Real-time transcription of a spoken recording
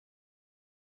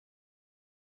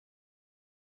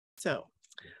So,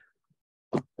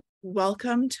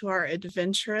 welcome to our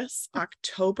adventurous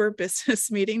October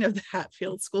business meeting of the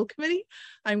Hatfield School Committee.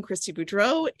 I'm Christy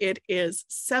Boudreau. It is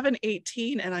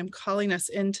 7:18 and I'm calling us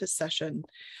into session.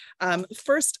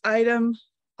 First item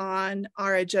on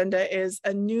our agenda is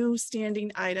a new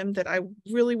standing item that I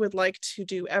really would like to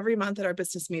do every month at our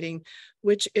business meeting,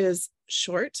 which is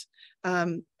short.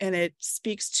 And it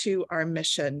speaks to our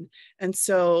mission. And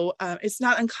so it's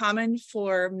not uncommon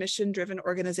for mission-driven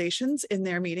organizations in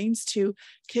their meetings to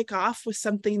kick off with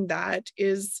something that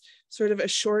is sort of a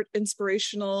short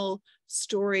inspirational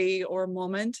story or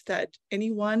moment that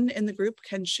anyone in the group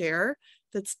can share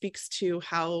that speaks to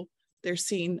how they're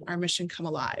seeing our mission come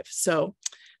alive. So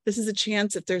this is a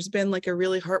chance, if there's been like a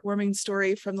really heartwarming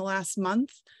story from the last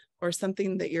month or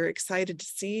something that you're excited to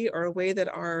see or a way that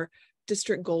our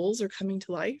district goals are coming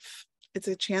to life, it's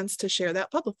a chance to share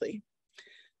that publicly.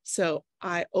 So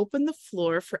I open the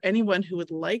floor for anyone who would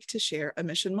like to share a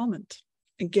mission moment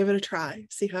and give it a try,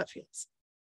 see how it feels.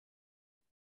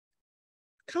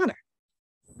 Connor.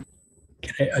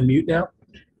 Can I unmute now?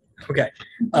 Okay.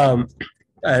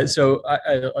 So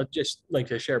I'd just like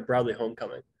to share Broadly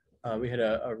Homecoming. We had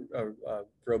a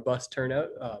robust turnout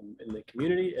in the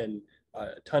community, and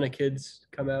a ton of kids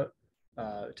come out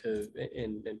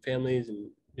and families and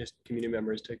just community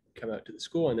members to come out to the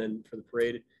school, and then for the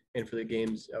parade and for the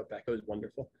games out back. It was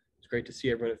wonderful. It's great to see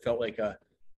everyone. It felt like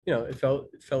it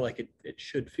felt like it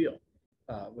should feel,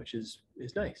 which is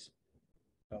nice.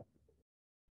 So,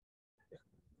 yeah.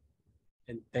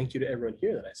 And thank you to everyone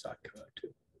here that I saw come out too.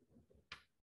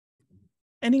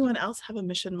 Anyone else have a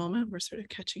mission moment? We're sort of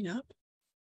catching up.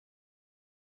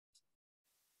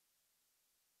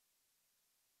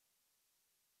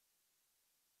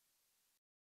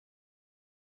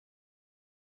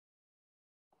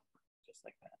 Just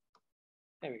like that.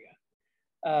 There we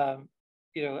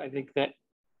go. I think that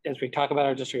as we talk about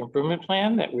our district improvement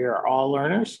plan, that we are all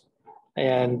learners.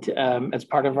 And as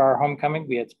part of our homecoming,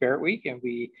 we had Spirit Week, and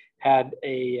we had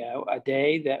a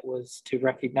day that was to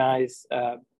recognize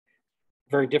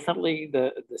very differently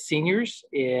the seniors,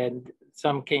 and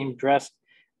some came dressed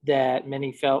that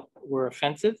many felt were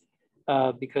offensive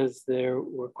because there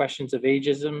were questions of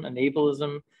ageism and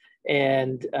ableism,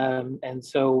 and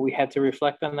so we had to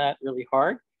reflect on that really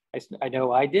hard. I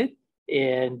know I did,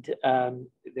 and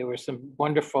there were some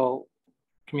wonderful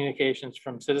communications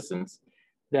from citizens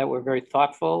that were very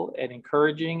thoughtful and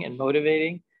encouraging and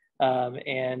motivating,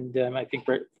 and I think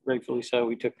rightfully so.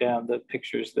 We took down the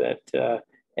pictures that.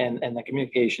 And the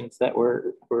communications that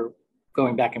were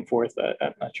going back and forth.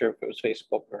 I'm not sure if it was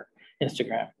Facebook or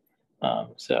Instagram.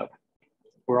 So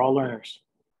we're all learners.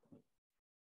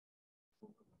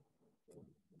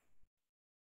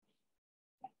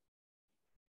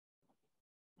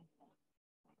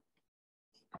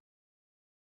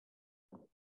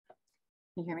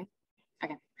 Can you hear me?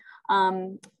 Okay.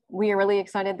 We are really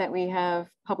excited that we have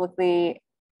publicly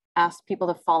asked people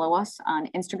to follow us on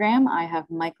Instagram. I have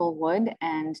Michael Wood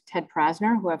and Ted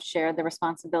Prasner, who have shared the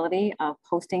responsibility of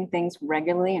posting things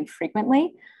regularly and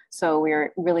frequently. So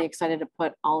we're really excited to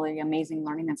put all the amazing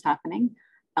learning that's happening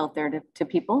out there to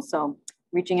people. So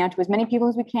reaching out to as many people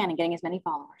as we can and getting as many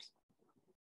followers.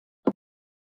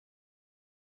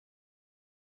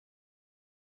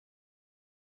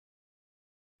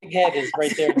 Head is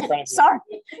right there in front of you. Sorry,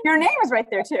 your name is right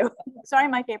there too. Sorry,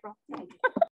 Mike April.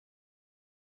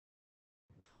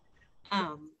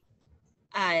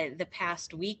 The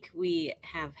past week, we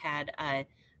have had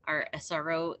our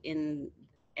SRO in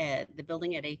the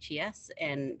building at HES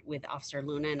and with Officer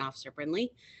Luna and Officer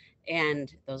Brindley,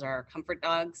 and those are our comfort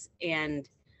dogs. And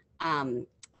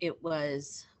it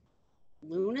was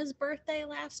Luna's birthday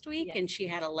last week, yeah. And she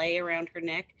had a lei around her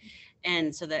neck,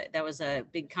 and so that was a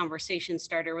big conversation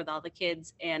starter with all the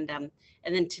kids. And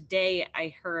then today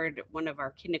I heard one of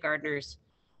our kindergartners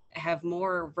have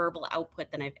more verbal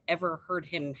output than I've ever heard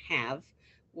him have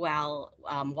while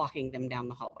walking them down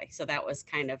the hallway. So that was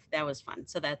fun.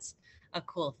 So that's a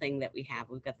cool thing that we have.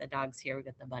 We've got the dogs here, we've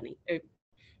got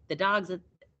the dogs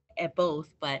at both,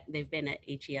 but they've been at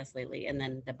HES lately, and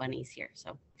then the bunnies here.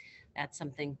 So that's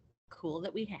something cool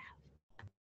that we have.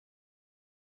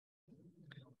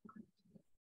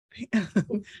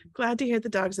 Glad to hear the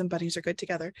dogs and bunnies are good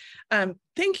together.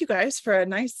 Thank you guys for a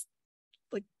nice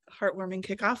heartwarming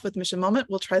kickoff with Mission Moment.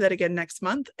 We'll try that again next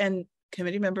month, and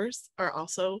committee members are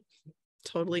also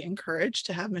totally encouraged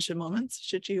to have mission moments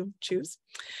should you choose.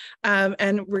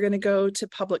 And we're going to go to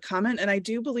public comment, and I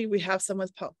do believe we have some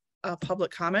with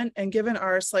public comment, and given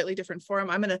our slightly different forum,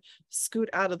 I'm going to scoot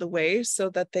out of the way so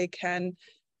that they can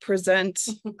present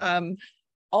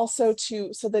also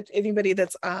so that anybody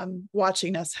that's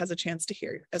watching us has a chance to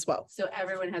hear as well. So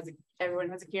everyone has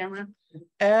a camera?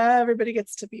 Everybody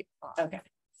gets to be on. Okay.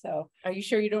 So are you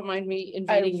sure you don't mind me I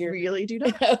invading your? really do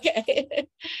not. Okay.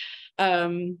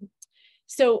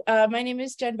 So my name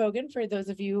is Jen Bogan. For those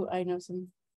of you, I know some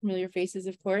familiar faces,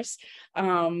 of course.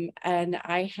 And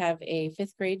I have a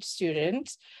 5th grade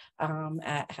student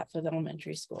at Hatfield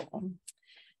Elementary School.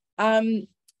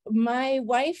 My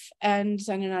wife and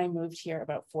son and I moved here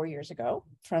about 4 years ago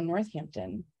from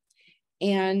Northampton.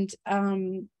 And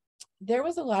there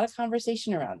was a lot of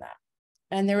conversation around that.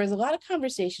 And there was a lot of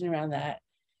conversation around that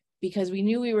because we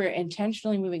knew we were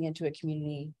intentionally moving into a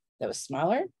community that was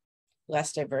smaller,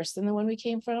 less diverse than the one we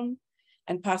came from,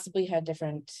 and possibly had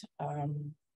different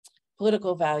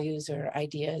political values or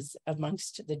ideas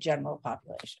amongst the general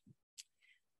population.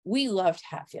 We loved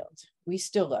Hatfield. We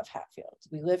still love Hatfield.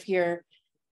 We live here.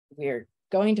 We're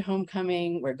going to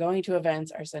homecoming. We're going to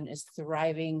events. Our son is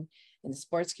thriving in the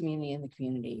sports community and the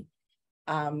community.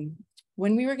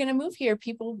 When we were going to move here,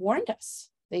 people warned us.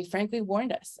 They frankly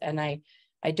warned us. And I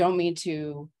don't mean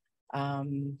to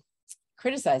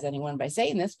criticize anyone by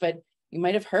saying this, but you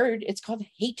might have heard it's called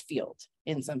Hatfield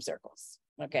in some circles.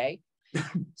 Okay.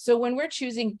 So when we're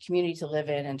choosing community to live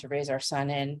in and to raise our son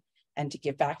in and to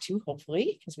give back to,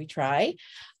 hopefully, because we try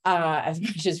as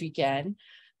much as we can,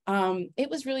 it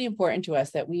was really important to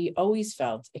us that we always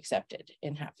felt accepted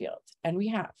in Hatfield. And we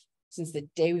have since the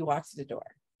day we walked through the door.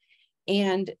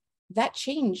 And that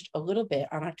changed a little bit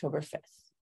on October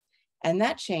 5th. And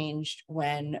that changed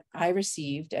when I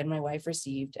received and my wife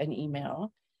received an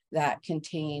email that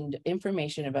contained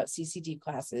information about CCD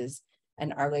classes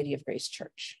and Our Lady of Grace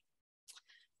Church.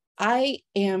 I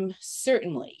am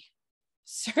certainly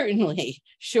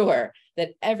sure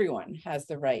that everyone has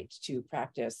the right to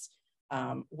practice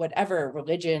whatever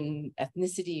religion,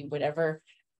 ethnicity, whatever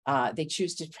they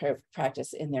choose to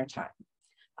practice in their time,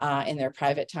 in their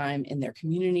private time, in their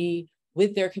community,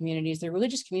 with their communities, their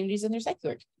religious communities, and their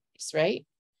secular communities, right?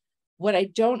 What I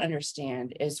don't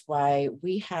understand is why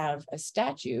we have a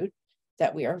statute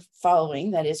that we are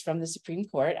following that is from the Supreme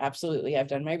Court. Absolutely, I've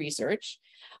done my research,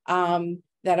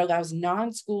 that allows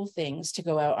non-school things to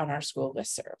go out on our school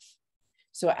listserv.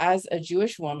 So as a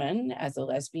Jewish woman, as a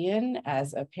lesbian,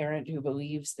 as a parent who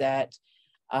believes that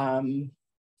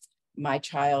my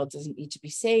child doesn't need to be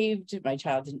saved, my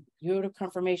child didn't go to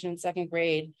confirmation in 2nd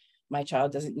grade, my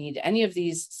child doesn't need any of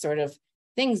these sort of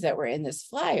things that were in this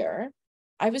flyer,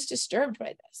 I was disturbed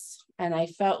by this. And I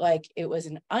felt like it was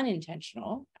an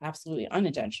unintentional, absolutely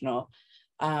unintentional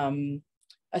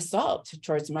assault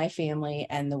towards my family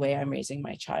and the way I'm raising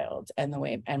my child and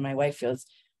my wife feels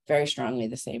very strongly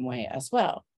the same way as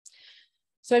well.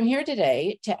 So I'm here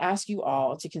today to ask you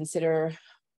all to consider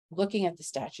looking at the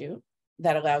statute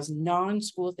that allows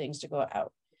non-school things to go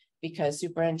out, because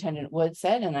Superintendent Wood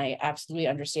said, and I absolutely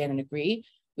understand and agree,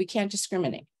 we can't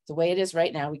discriminate. The way it is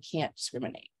right now, we can't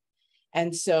discriminate.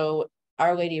 And so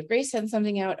Our Lady of Grace sent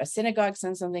something out, a synagogue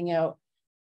sent something out,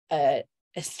 a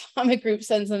Islamic group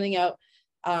sent something out.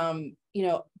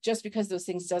 Just because those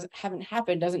things haven't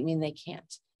happened doesn't mean they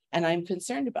can't. And I'm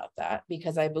concerned about that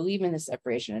because I believe in the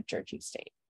separation of church and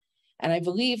state. And I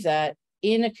believe that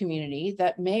in a community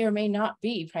that may or may not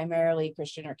be primarily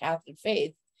Christian or Catholic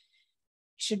faith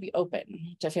should be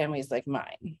open to families like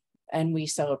mine. And we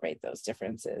celebrate those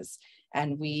differences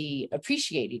and we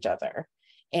appreciate each other.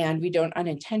 And we don't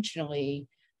unintentionally,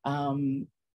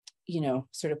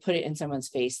 sort of put it in someone's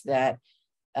face that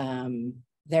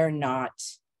they're not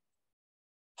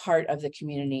part of the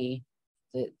community,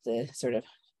 the sort of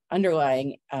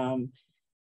underlying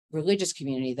religious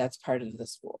community that's part of the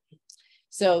school.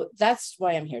 So that's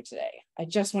why I'm here today. I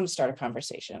just want to start a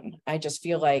conversation. I just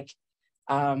feel like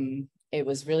it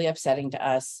was really upsetting to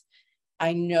us.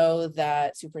 I know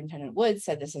that Superintendent Wood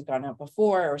said this had gone out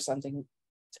before or something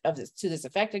to this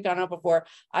effect had gone out before.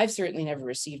 I've certainly never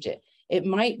received it. It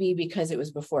might be because it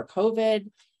was before COVID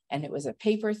and it was a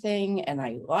paper thing and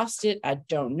I lost it. I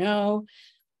don't know.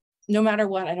 No matter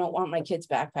what, I don't want my kid's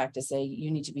backpack to say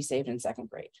you need to be saved in 2nd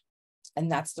grade.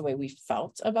 And that's the way we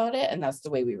felt about it. And that's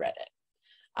the way we read it.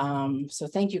 So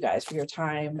thank you guys for your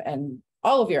time and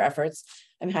all of your efforts.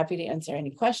 I'm happy to answer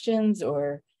any questions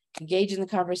or engage in the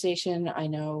conversation. I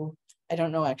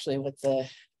don't know actually what the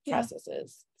process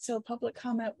is. So public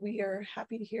comment, we are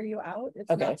happy to hear you out.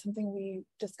 It's Okay. not something we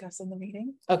discuss in the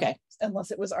meeting. Okay. Unless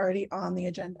it was already on the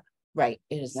agenda. Right.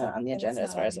 It is not on the agenda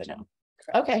as far as I know.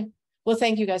 Okay. Well,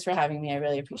 thank you guys for having me. I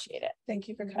really appreciate it. Thank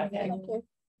you for coming Okay.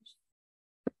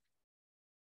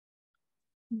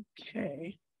 in.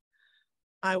 Okay.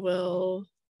 I will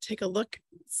take a look.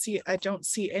 See, I don't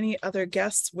see any other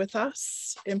guests with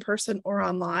us in person or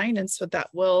online, and so that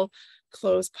will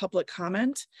close public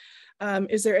comment.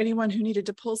 Is there anyone who needed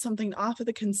to pull something off of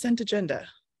the consent agenda?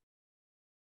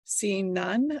 Seeing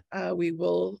none, we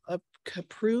will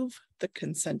approve the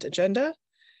consent agenda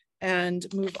and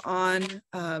move on.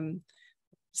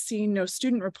 Seeing no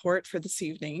student report for this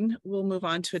evening, we'll move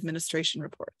on to administration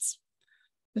reports.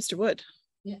 Mr. Wood.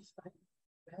 Yes.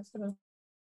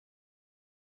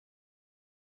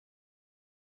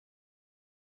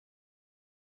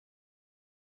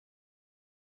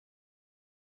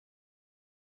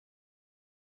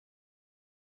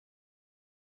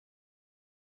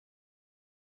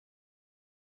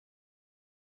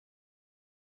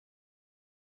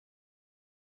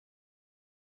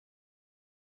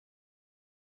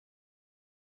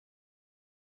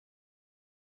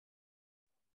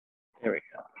 There we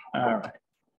go. All right.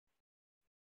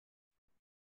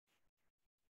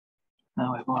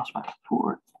 Now I've lost my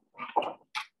report.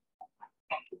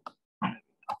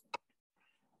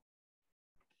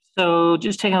 So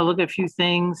just taking a look at a few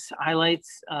things,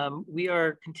 highlights. We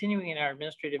are continuing in our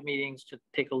administrative meetings to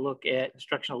take a look at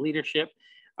instructional leadership.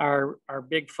 Our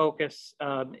big focus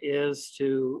is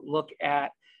to look at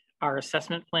our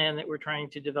assessment plan that we're trying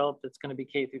to develop that's going to be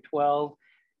K through 12.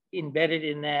 Embedded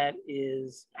in that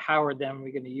is how are then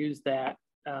we're going to use that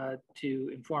to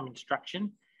inform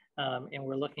instruction. And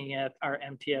we're looking at our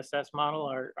MTSS model,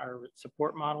 our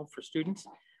support model for students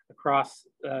across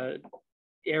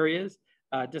areas,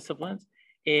 disciplines.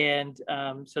 And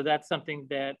so that's something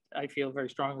that I feel very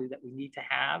strongly that we need to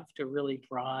have to really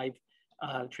drive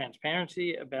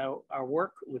transparency about our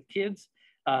work with kids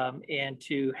and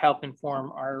to help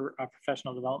inform our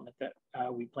professional development that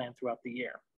we plan throughout the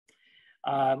year.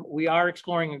 We are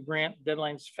exploring a grant.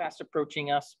 Deadline's fast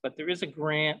approaching us, but there is a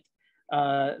grant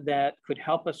that could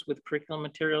help us with curriculum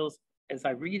materials. As I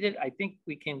read it, I think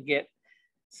we can get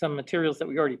some materials that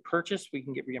we already purchased. We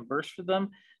can get reimbursed for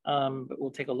them, but we'll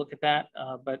take a look at that.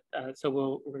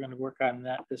 So we're going to work on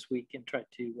that this week and try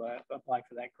to apply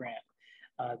for that grant.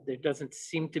 There doesn't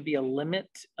seem to be a limit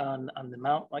on the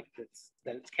amount like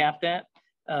that it's capped at,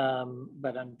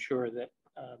 but I'm sure that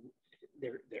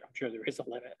I'm sure there is a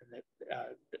limit, and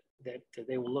that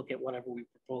they will look at whatever we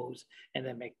propose and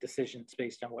then make decisions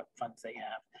based on what funds they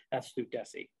have. That's through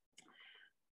DESE.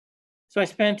 So I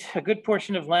spent a good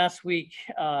portion of last week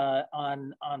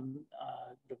on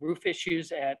the roof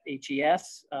issues at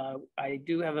HES. I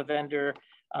do have a vendor.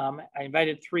 I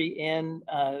invited 3 in,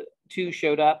 2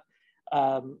 showed up.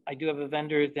 I do have a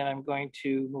vendor that I'm going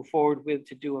to move forward with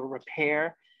to do a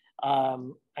repair.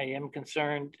 I am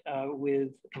concerned with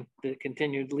the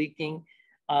continued leaking.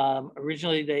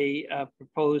 Originally, they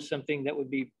proposed something that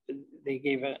would be, they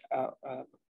gave a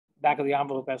back of the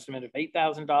envelope estimate of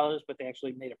 $8,000, but they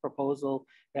actually made a proposal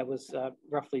that was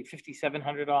roughly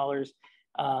 $5,700.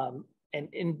 And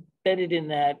embedded in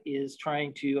that is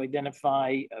trying to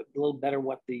identify a little better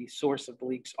what the source of the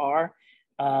leaks are.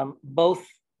 Both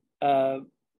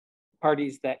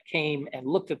parties that came and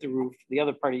looked at the roof, the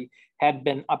other party had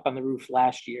been up on the roof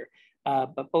last year,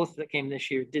 but both that came this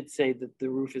year did say that the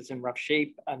roof is in rough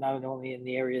shape, not only in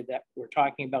the area that we're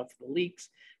talking about for the leaks,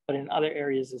 but in other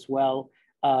areas as well,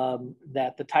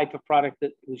 that the type of product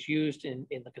that was used in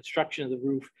the construction of the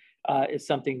roof is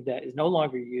something that is no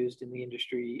longer used in the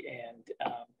industry,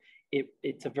 and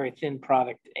it's a very thin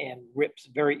product and rips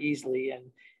very easily. And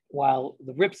while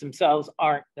the rips themselves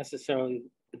aren't necessarily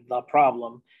the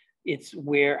problem, it's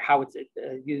how it's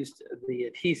used, the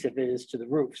adhesive is to the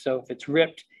roof. So if it's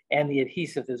ripped and the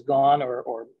adhesive is gone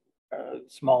or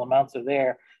small amounts are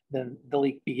there, then the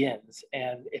leak begins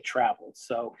and it travels.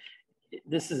 So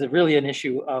this is really an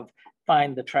issue of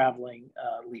find the traveling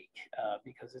leak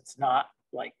because it's not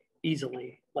like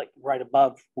easily like right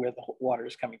above where the water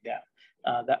is coming down.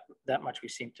 That much we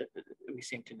seem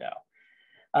to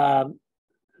know.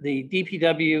 The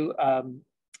DPW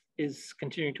is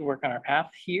continuing to work on our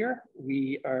path here.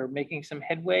 We are making some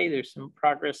headway. There's some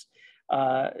progress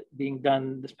being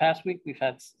done this past week. We've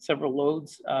had several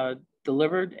loads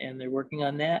delivered and they're working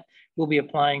on that. We'll be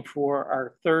applying for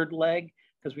our 3rd leg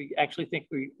because we actually think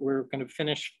we're going to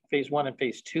finish phase 1 and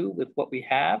phase 2 with what we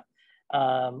have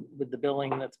with the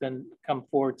billing that's come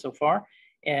forward so far.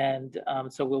 And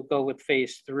so we'll go with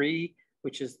phase 3,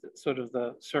 which is sort of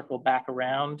the circle back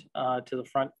around to the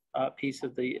front piece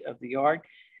of the yard.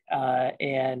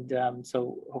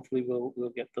 So hopefully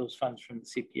we'll get those funds from the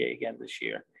CPA again this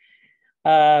year.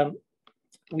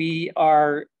 We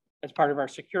are, as part of our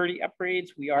security upgrades,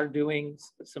 we are doing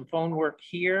some phone work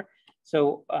here.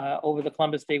 So over the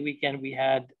Columbus Day weekend, we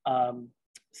had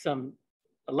some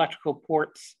electrical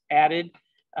ports added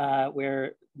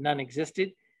where none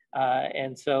existed.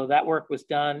 And so that work was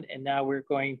done, and now we're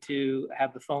going to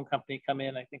have the phone company come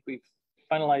in. I think we've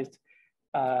finalized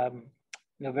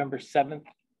November 7th,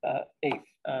 8th,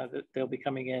 that they'll be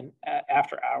coming in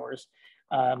after hours,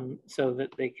 so that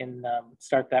they can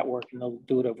start that work, and they'll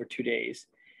do it over 2 days.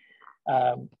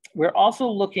 We're also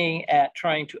looking at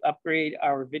trying to upgrade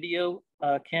our video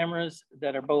cameras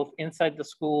that are both inside the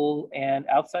school and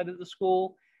outside of the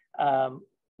school.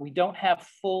 We don't have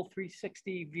full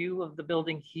 360 view of the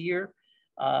building here,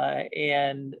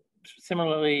 and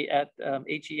similarly at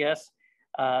HES.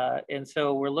 And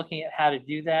so we're looking at how to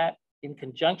do that. In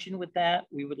conjunction with that,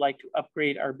 we would like to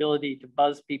upgrade our ability to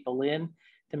buzz people in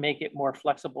to make it more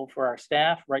flexible for our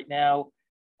staff. Right now,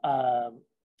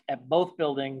 at both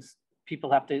buildings,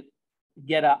 people have to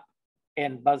get up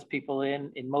and buzz people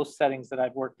in. In most settings that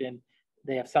I've worked in,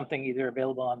 they have something either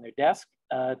available on their desk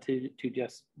to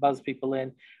just buzz people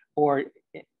in, or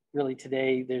really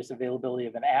today there's availability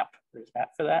of an app. There's an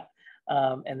app for that.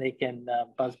 And they can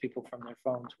buzz people from their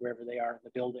phones wherever they are in the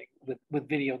building with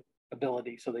video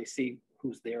ability, so they see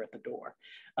who's there at the door.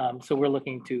 So we're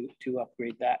looking to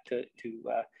upgrade that to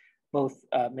both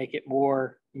make it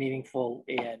more meaningful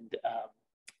and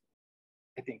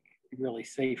I think really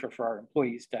safer for our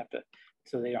employees to have to,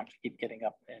 so they don't have to keep getting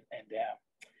up and down.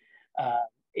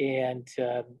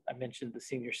 I mentioned the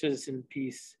senior citizen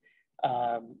piece.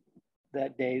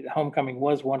 That day, the homecoming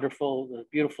was wonderful. It was a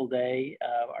beautiful day.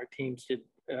 Our teams did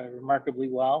remarkably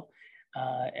well.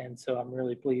 And so I'm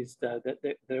really pleased that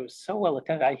it was so well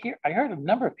attended. I heard a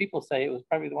number of people say it was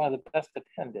probably one of the best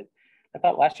attended. I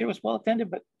thought last year was well attended,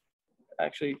 but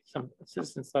actually some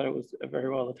citizens thought it was very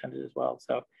well attended as well.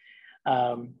 So,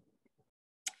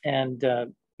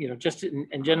 you know, just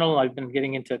in general, I've been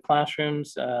getting into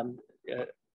classrooms a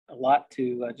lot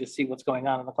to just see what's going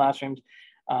on in the classrooms.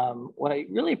 What I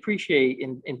really appreciate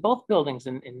in both buildings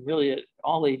and really at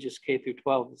all ages K through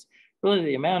 12 is really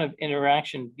the amount of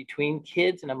interaction between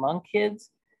kids and among kids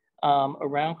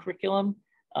around curriculum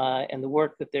and the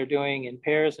work that they're doing in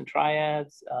pairs and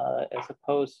triads as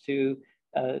opposed to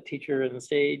teacher on the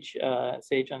stage,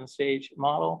 sage on the stage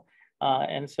model.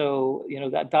 And so, you know,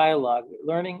 that dialogue,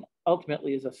 learning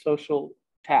ultimately is a social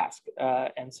task.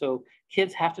 And so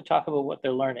kids have to talk about what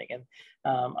they're learning. And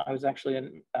I was actually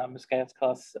in Ms. Guyot's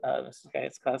class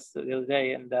the other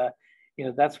day, and you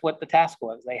know, that's what the task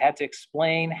was. They had to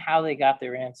explain how they got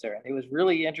their answer. And it was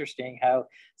really interesting how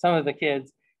some of the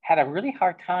kids had a really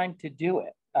hard time to do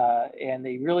it. And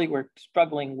they really were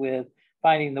struggling with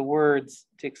finding the words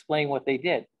to explain what they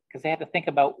did, because they had to think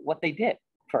about what they did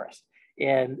first.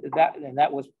 And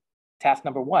that was task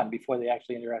number one before they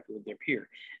actually interacted with their peer.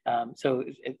 So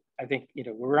I think, you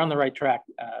know, we're on the right track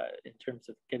in terms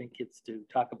of getting kids to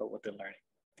talk about what they're learning.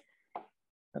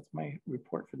 That's my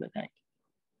report for the night.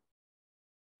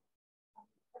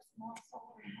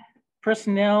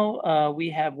 Personnel, we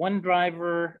have one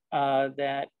driver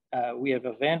we have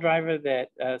a van driver that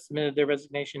submitted their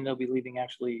resignation. They'll be leaving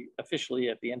actually officially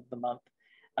at the end of the month.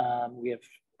 We have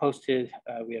posted,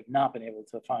 we have not been able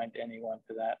to find anyone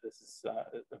for that. This is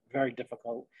very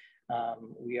difficult.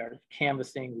 We are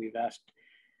canvassing. We've asked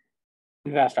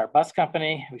our bus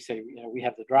company. We say, you know, we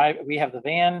have the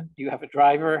van. Do you have a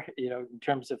driver? You know, in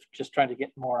terms of just trying to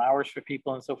get more hours for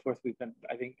people and so forth. We've been,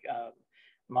 I think,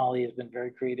 Molly has been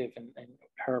very creative in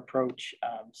her approach.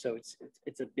 So it's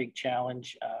a big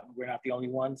challenge. We're not the only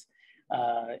ones.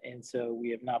 And so we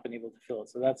have not been able to fill it.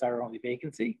 So that's our only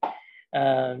vacancy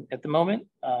at the moment.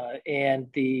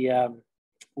 We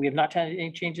have not had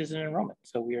any changes in enrollment.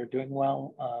 So we are doing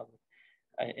well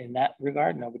in that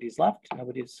regard. Nobody's left,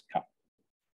 nobody's come.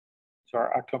 So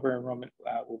our October enrollment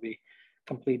will be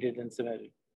completed and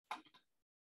submitted.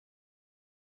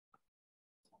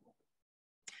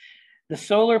 The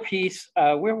solar piece,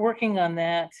 we're working on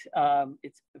that.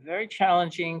 It's very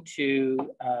challenging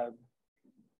to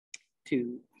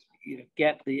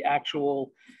get the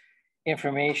actual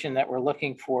information that we're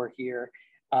looking for here.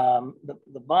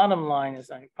 The bottom line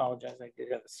is, I apologize, I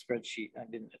did have a spreadsheet. I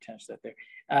didn't attach that there.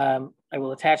 I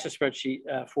will attach a spreadsheet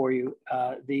for you.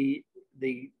 The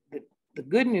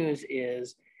good news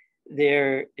is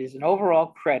there is an overall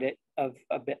credit of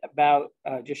about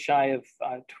just shy of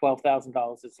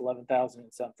 $12,000. It's 11,000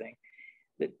 and something.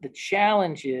 The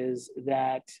challenge is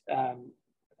that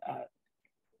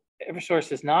Eversource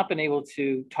has not been able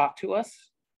to talk to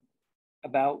us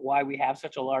about why we have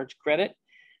such a large credit.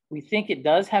 We think it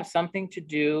does have something to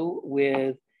do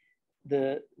with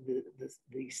the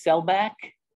sellback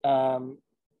to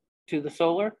the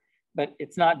solar, but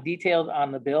it's not detailed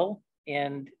on the bill.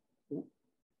 And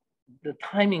the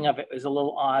timing of it is a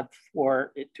little odd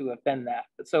for it to have been that.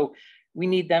 So we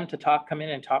need them to come in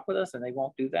and talk with us, and they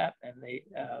won't do that. And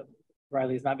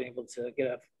Riley's not been able to get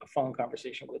a phone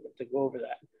conversation with them to go over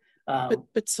that.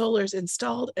 But solar's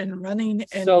installed and running.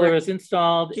 And solar is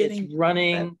installed, it's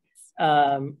running.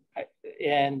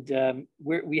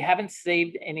 We haven't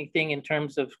saved anything in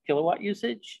terms of kilowatt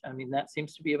usage. I mean, that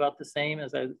seems to be about the same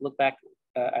as I look back.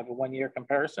 I have a 1-year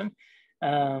comparison.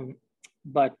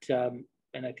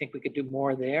 And I think we could do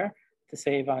more there to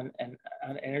save on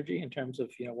energy in terms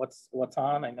of, you know, what's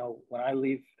on. I know when I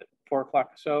leave at 4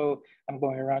 o'clock or so, I'm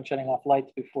going around shutting off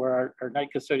lights before our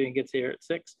night custodian gets here at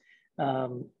 6,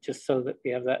 just so that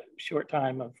we have that short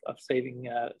time of saving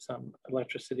some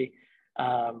electricity.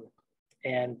 So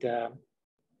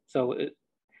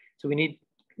we need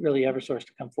really Eversource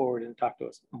to come forward and talk to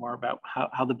us more about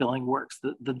how the billing works.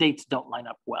 The dates don't line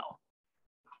up well.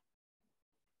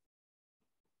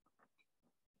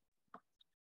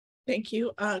 Thank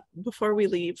you. Before we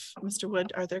leave, Mr.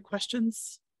 Wood, are there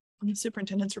questions on the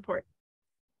superintendent's report?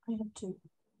 I have 2.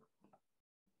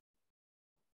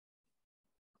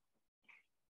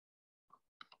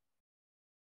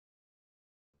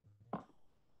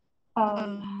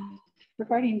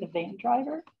 Regarding the van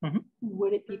driver,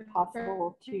 would it be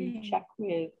possible to check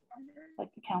with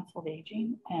like the Council of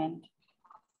Aging and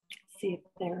see if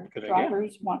their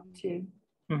drivers want to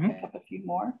pick up a few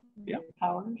more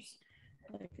hours?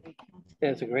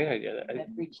 That's a great idea.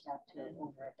 I've reached out to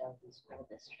over a dozen school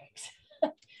districts,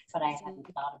 but I hadn't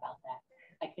thought about that.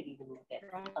 I could even look at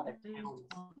other towns.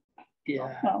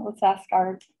 Yeah. No, let's ask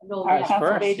our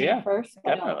Council of Aging first.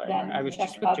 Definitely. I was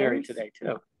just with Jerry today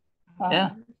too. Yeah.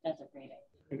 That's a great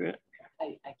idea.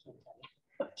 I can't tell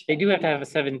you. They do have to have a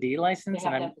 7D license, They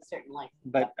have to have a certain license.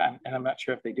 but I'm not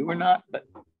sure if they do or not. But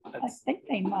I think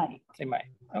they might. They might.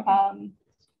 Okay.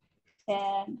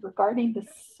 And regarding the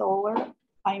solar,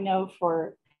 I know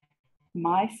for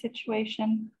my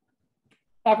situation,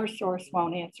 Eversource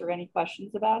won't answer any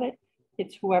questions about it.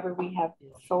 It's whoever we have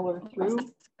solar through,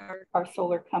 our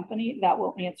solar company, that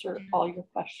will answer all your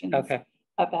questions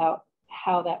about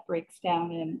how that breaks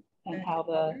down and how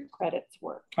the credits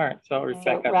work. All right, so I'll reach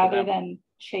back out rather to them. than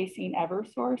chasing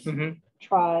Eversource,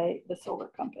 try the solar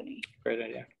company. Great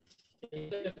idea.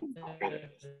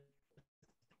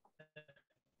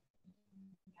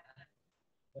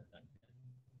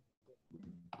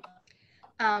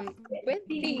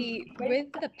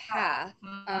 With the path,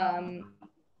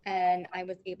 and I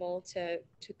was able to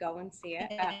go and see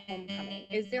it at homecoming.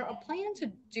 Is there a plan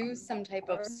to do some type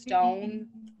of stone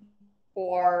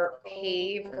or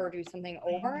pave or do something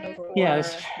over it? Yeah,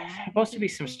 there's supposed to be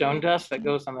some stone dust that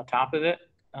goes on the top of it.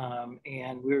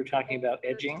 And we were talking about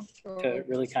edging to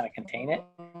really kind of contain it,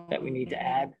 that we need to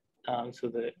add so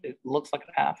that it looks like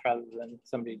a path rather than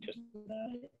somebody just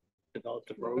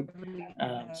developed a road.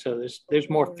 So there's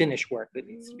more finish work that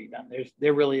needs to be done.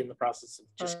 They're really in the process of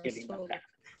just getting the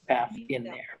path in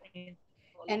there.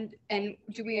 And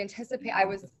do we anticipate, I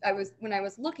was when I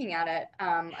was looking at it,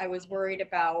 I was worried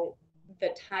about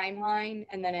the timeline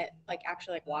and then it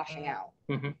actually washing out.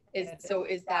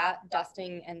 Is that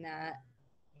dusting and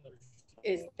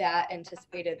is that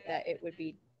anticipated that it would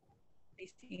be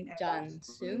done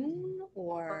soon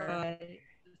or?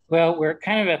 Well, we're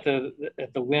kind of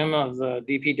at the whim of the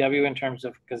DPW in terms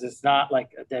of, because it's not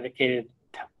like a dedicated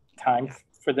time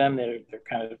for them. They're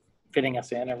kind of fitting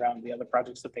us in around the other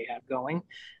projects that they have going.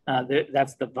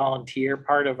 That's the volunteer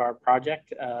part of our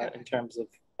project in terms of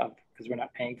because we're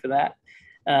not paying for that.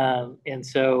 And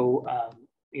so,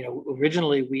 you know,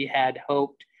 originally we had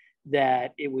hoped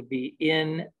that it would be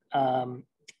in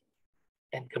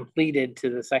and completed to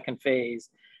the second phase.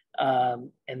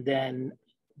 And then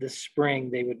this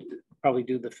spring, they would probably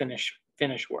do the finish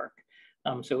work.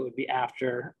 So it would be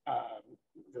after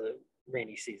the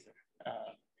rainy season.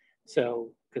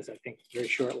 So, because I think very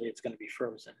shortly it's going to be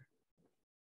frozen.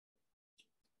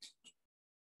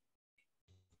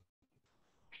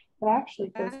 It actually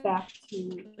goes back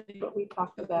to what we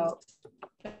talked about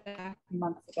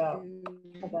months ago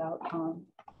about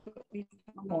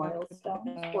memorial stones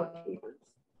or pavers.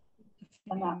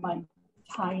 And that might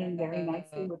tie in very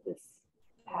nicely with this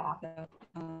path.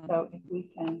 So if we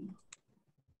can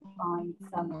find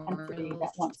some entity that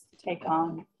wants to take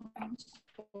on.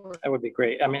 That would be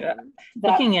great. I mean,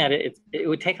 looking at it, it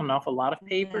would take an awful lot of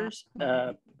pavers,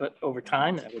 but over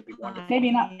time, that would be wonderful.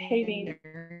 Maybe not paving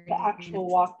the actual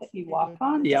walk that you walk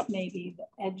on, Yep. maybe the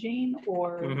edging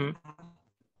or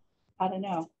I don't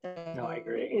know. No, I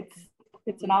agree.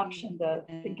 It's an option to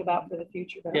think about for the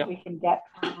future, but if we can get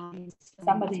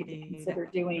somebody to consider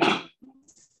doing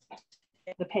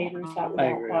the pavers, that would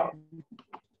help out.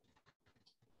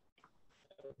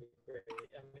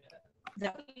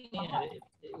 It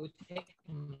would take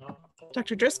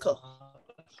Dr. Driscoll,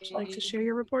 would you like to share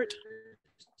your report?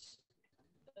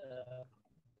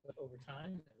 Over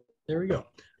time. There we go.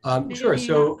 Sure.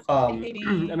 So I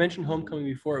mentioned homecoming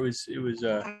before. It was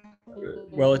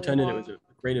well attended. It was a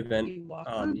great event. A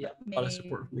lot of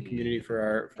support from the community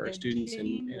for our students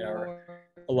and our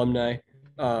alumni.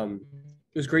 It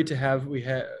was great to have. We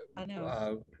had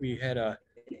the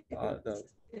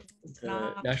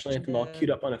national anthem all queued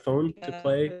up on a phone to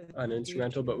play on an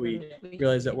instrumental, but we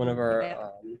realized that one of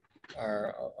our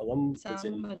alum was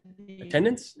in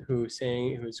attendance who's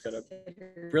got a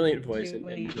brilliant voice and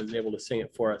was able to sing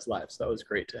it for us live. So that was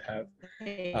great to have.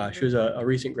 She was a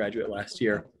recent graduate last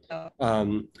year.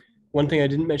 One thing I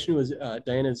didn't mention was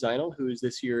Diana Zinel, who is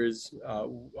this year's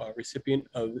recipient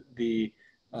of the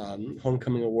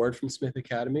Homecoming Award from Smith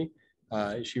Academy.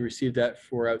 She received that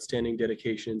for outstanding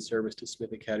dedication and service to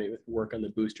Smith Academy with work on the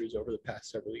boosters over the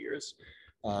past several years.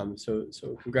 So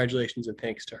congratulations and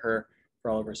thanks to her for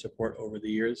all of her support over the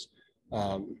years.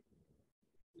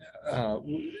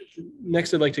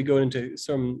 Next, I'd like to go into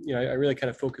some, I really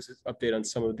kind of focus this update on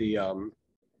some of the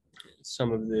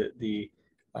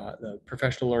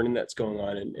professional learning that's going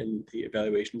on in the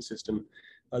evaluation system.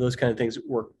 Those kind of things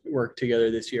work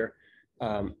together this year.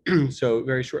 So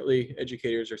very shortly,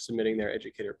 educators are submitting their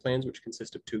educator plans, which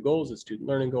consist of 2 goals: a student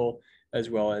learning goal, as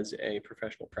well as a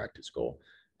professional practice goal.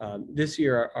 This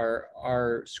year,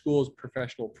 our school's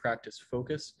professional practice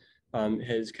focus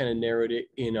has kind of narrowed it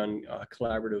in on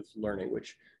collaborative learning,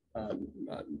 which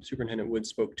Superintendent Wood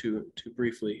spoke to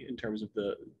briefly in terms of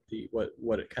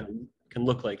what it kind of can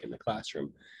look like in the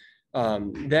classroom.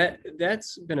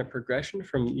 That's been a progression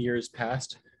from years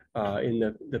past. In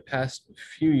the past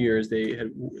few years, they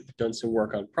had done some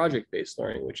work on project-based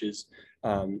learning, which is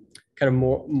kind of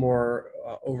more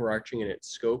overarching in its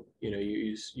scope.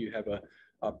 You have a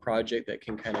project that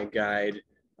can kind of guide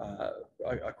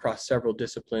across several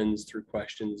disciplines through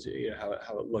questions,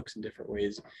 how it looks in different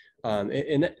ways.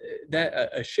 And that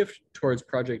a shift towards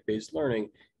project-based learning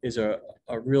is a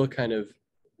real kind of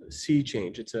sea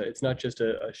change. It's not just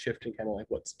a shift in kind of like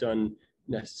what's done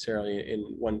necessarily in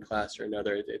one class or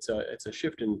another. It's a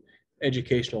shift in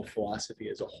educational philosophy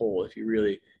as a whole, if you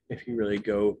really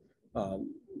go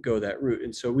that route.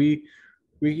 And so we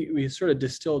sort of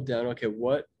distilled down, okay,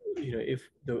 what, if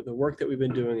the work that we've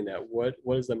been doing in that, what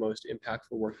is the most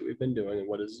impactful work that we've been doing, and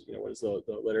what is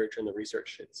the literature and the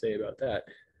research say about that.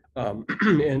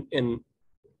 And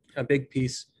a big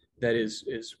piece that is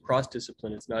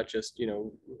cross-discipline. It's not just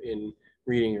in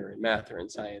reading or in math or in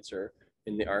science or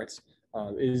in the arts.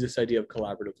 Is this idea of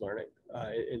collaborative learning.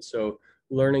 And so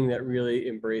learning that really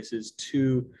embraces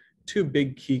two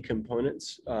big key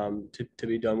components to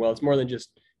be done well. It's more than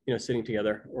just sitting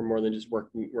together, or more than just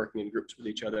working in groups with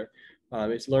each other.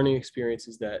 It's learning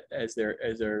experiences that as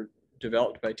they're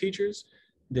developed by teachers,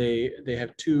 they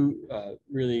have 2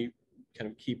 really kind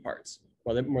of key parts.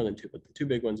 Well, more than 2, but the 2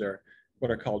 big ones are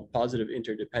what are called positive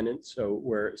interdependence. So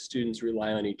where students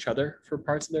rely on each other for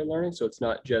parts of their learning. So it's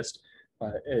not just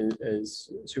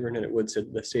as Superintendent Wood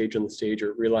said, the sage on the stage,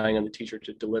 or relying on the teacher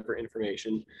to deliver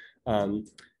information,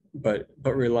 but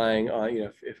relying on,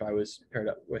 if I was paired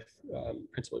up with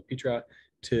Principal Petra,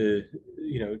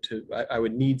 I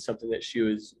would need something that she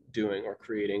was doing or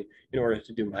creating in order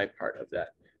to do my part of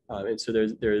that. And so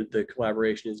the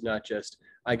collaboration is not just,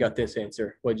 I got this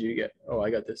answer, what did you get? Oh, I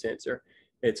got this answer.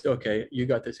 It's okay, you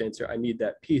got this answer, I need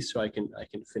that piece so I can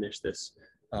finish this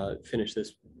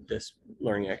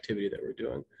learning activity that we're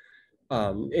doing.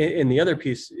 And the other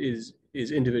piece is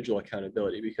individual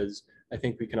accountability, because I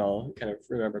think we can all kind of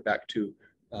remember back to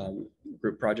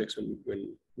group projects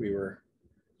when we were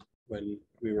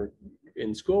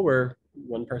in school, where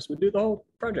one person would do the whole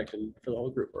project and for the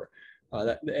whole group. Or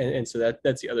so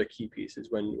that's the other key piece, is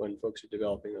when folks are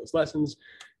developing those lessons.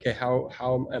 Okay, how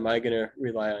am I going to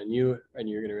rely on you, and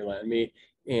you're going to rely on me,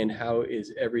 and how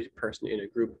is every person in a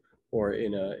group or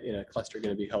in a cluster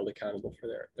going to be held accountable for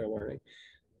their learning.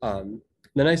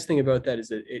 The nice thing about that is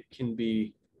that it can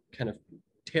be kind of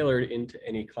tailored into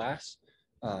any class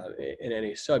in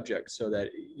any subject, so that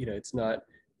it's not,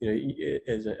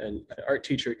 as an art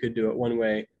teacher could do it one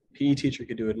way, PE teacher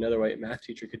could do it another way, math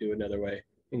teacher could do it another way,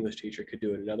 English teacher could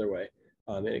do it another way,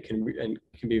 and it can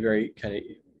be very kind of,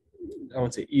 I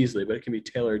won't say easily, but it can be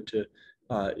tailored to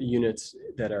units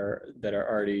that are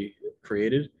already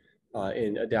created.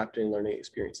 In adapting learning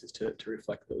experiences to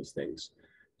reflect those things.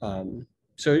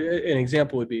 So an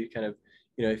example would be kind of,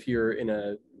 if you're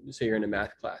say you're in a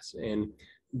math class and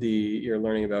you're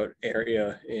learning about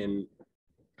area, and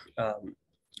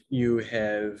you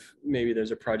have, maybe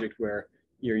there's a project where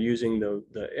you're using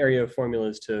the area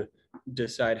formulas to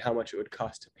decide how much it would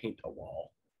cost to paint a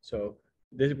wall. So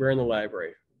we're in the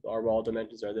library. Our wall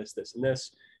dimensions are this, this, and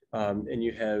this, and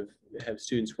you have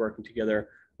students working together.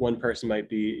 One person might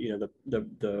be,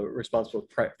 the responsible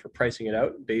for pricing it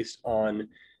out based on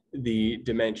the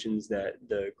dimensions that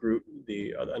the group,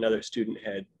 another student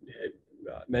had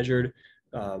measured,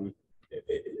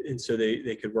 and so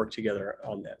they could work together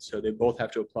on that. So they both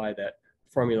have to apply that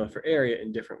formula for area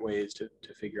in different ways to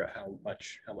figure out how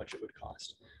much it would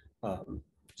cost.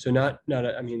 So not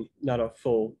a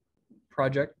full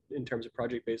project in terms of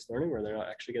project-based learning where they're not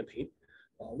actually going to paint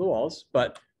all the walls,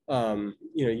 but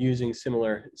using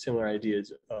similar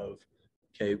ideas of,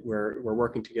 okay, we're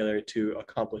working together to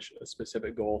accomplish a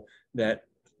specific goal, that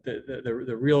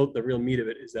the real meat of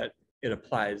it is that it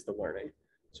applies the learning.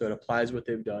 So it applies what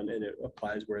they've done, and it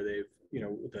applies where they've,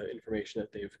 the information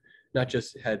that they've not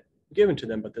just had given to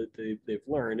them, but that they've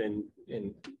learned and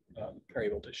are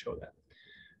able to show that.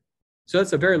 So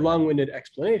that's a very long-winded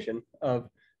explanation of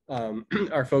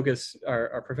our focus,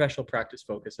 our professional practice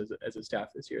focus as a staff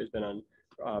this year has been on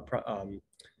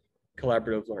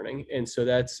collaborative learning. And so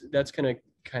that's going to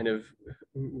kind of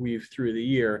weave through the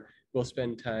year. We'll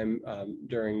spend time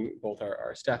during both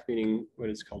our staff meeting, what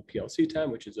is called PLC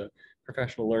time, which is a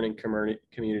professional learning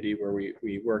community where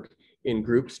we work in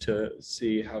groups to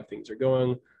see how things are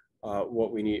going,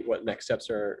 what we need, what next steps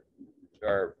are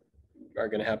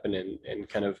going to happen, and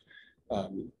kind of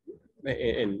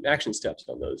and action steps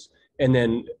on those. And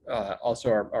then also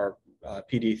our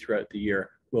PD throughout the year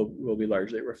will be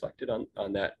largely reflected on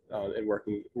that, and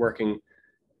working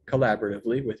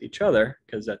collaboratively with each other,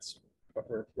 because that's what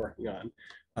we're working on,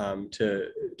 to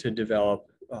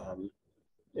develop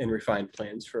and refine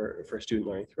plans for student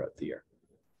learning throughout the year.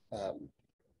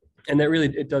 And that really,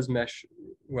 it does mesh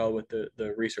well with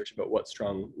the research about what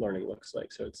strong learning looks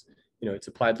like. So it's, it's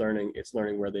applied learning, it's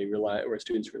learning where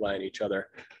students rely on each other,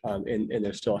 and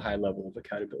there's still a high level of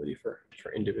accountability for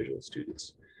individual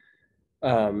students.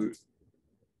 Part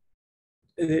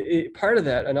of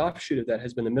that, an offshoot of that,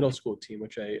 has been the middle school team,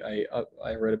 which I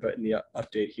wrote about in the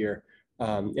update here.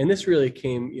 And this really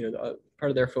came,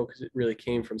 part of their focus, it really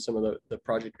came from some of the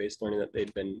project-based learning that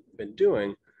they'd been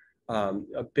doing.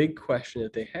 A big question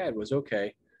that they had was,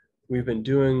 okay, we've been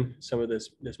doing some of this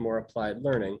more applied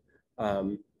learning,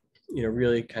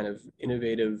 really kind of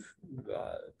innovative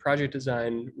project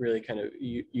design, really kind of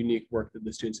unique work that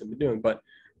the students have been doing, but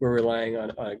we're relying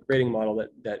on a grading model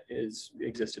that is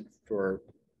existed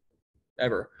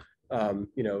forever. How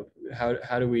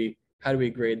do we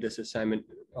grade this assignment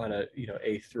on a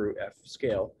A through F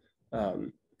scale?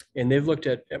 And they've looked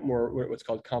at more what's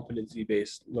called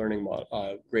competency-based learning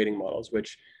model, grading models,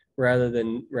 which rather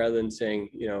than saying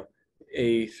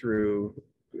A through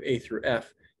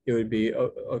F, it would be,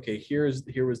 okay, here was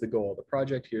the goal of the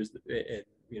project. Here's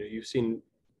you've seen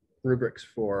rubrics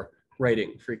for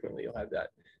writing frequently. You'll have that.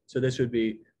 So this would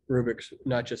be rubrics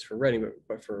not just for writing,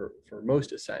 but for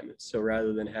most assignments. So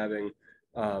rather than having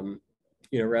an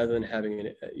A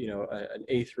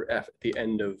through F at the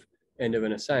end of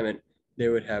an assignment, they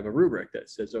would have a rubric that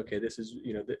says, okay, this is,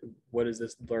 what is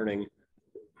this learning,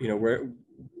 where,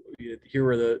 here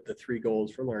are the 3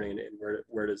 goals for learning, and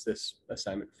where does this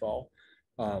assignment fall?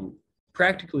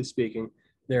 Practically speaking,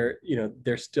 they're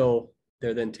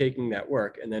then taking that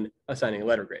work and then assigning a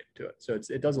letter grade to it. So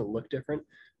it doesn't look different.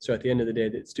 So at the end of the day,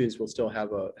 the students will still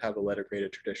have a letter grade, a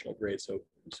traditional grade. So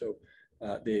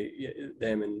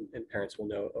them and parents will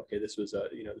know, okay, this was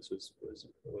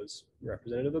was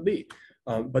representative of B.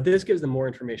 But this gives them more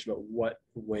information about what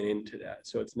went into that.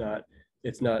 So it's not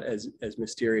as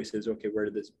mysterious as, okay, where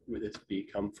did this B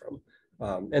come from?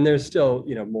 And there's still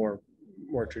more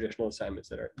traditional assignments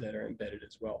that are embedded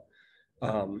as well.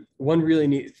 One really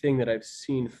neat thing that I've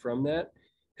seen from that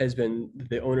has been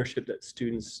the ownership that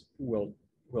students will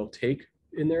take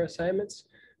in their assignments.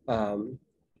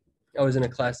 I was in a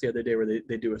class the other day where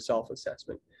they do a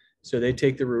self-assessment. So they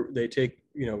take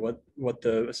what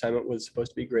the assignment was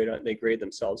supposed to be graded on, they grade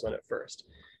themselves on it first.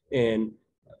 And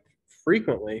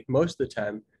frequently, most of the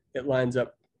time, it lines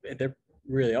up, they're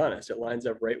really honest, it lines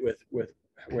up right with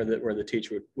where the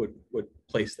teacher would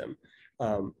place them.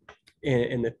 And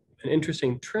an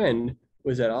interesting trend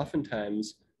was that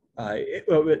oftentimes, let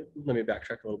me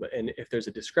backtrack a little bit. And if there's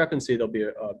a discrepancy, there'll be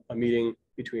a meeting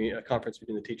a conference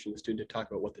between the teacher and the student to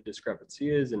talk about what the discrepancy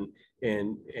is, and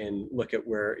look at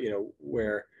where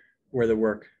the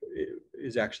work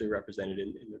is actually represented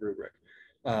in the rubric.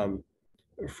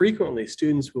 Frequently,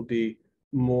 students will be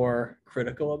more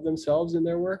critical of themselves in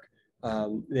their work,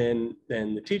 than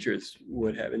the teachers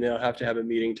would have, and they'll have to have a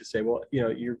meeting to say, well,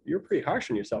 you're pretty harsh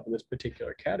on yourself in this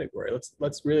particular category.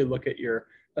 Let's really look at your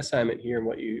assignment here and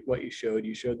what you showed.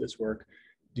 You showed this work.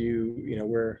 Do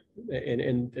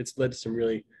and it's led to some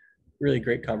really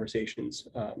great conversations.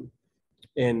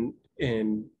 And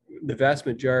the vast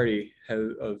majority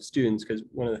of students, because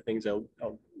one of the things I'll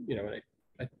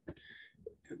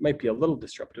it might be a little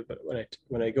disruptive, but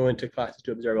when I go into classes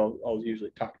to observe, I'll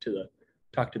usually talk to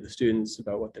the students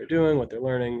about what they're doing, what they're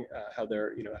learning, how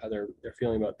they're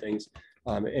feeling about things,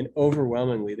 and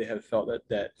overwhelmingly they have felt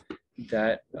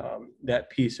that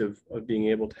piece of being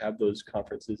able to have those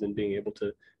conferences and being able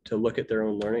to look at their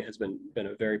own learning has been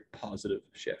a very positive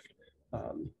shift,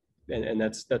 and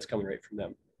that's coming right from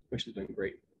them, which has been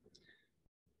great.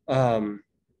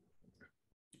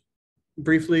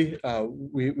 Briefly,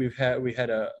 we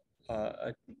had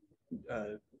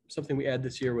something we added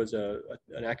this year was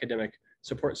an academic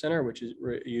support center, which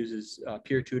uses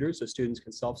peer tutors, so students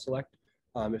can self-select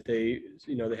if they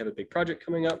have a big project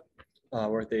coming up,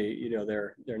 or if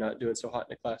they're not doing so hot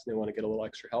in a class and they want to get a little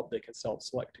extra help, they can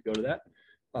self-select to go to that,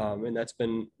 and that's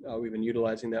been we've been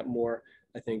utilizing that more.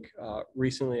 I think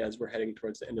recently, as we're heading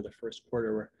towards the end of the first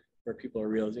quarter, where people are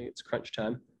realizing it's crunch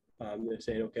time, they're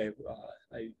saying, okay,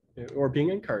 or being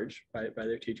encouraged by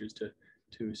their teachers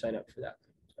to sign up for that.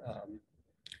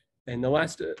 And the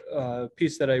last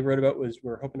piece that I wrote about was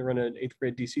we're hoping to run an 8th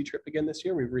grade DC trip again this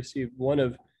year. We've received one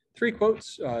of 3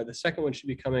 quotes. The second one should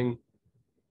be coming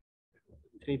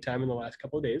anytime in the last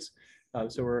couple of days.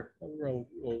 So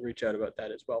we'll reach out about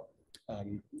that as well.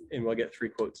 And we'll get 3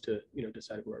 quotes to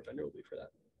decide who our vendor will be for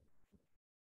that.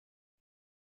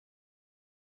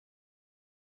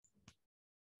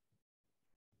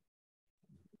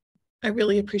 I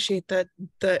really appreciate the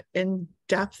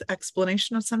in-depth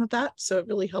explanation of some of that. So it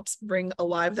really helps bring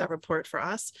alive that report for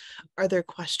us. Are there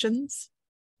questions?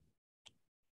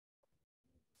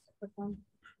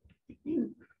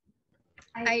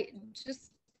 I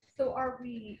just, so are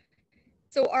we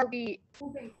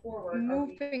moving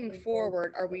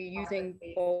forward, are we using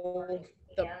both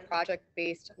the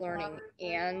project-based learning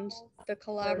and the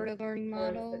collaborative learning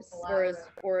models,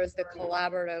 or is the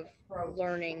collaborative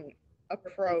learning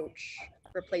approach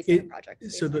replacing the project?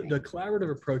 So the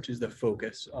collaborative approach is the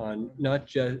focus on not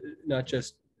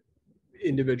just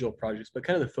individual projects, but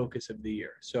kind of the focus of the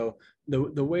year. So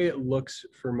the way it looks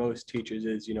for most teachers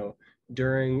is,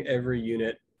 during every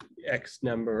unit, X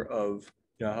number of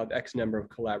have X number of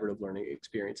collaborative learning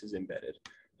experiences embedded,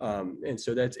 and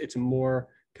so it's more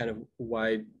kind of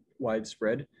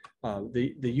widespread.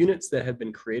 The units that have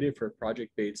been created for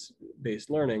project-based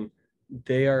learning,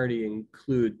 they already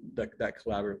include that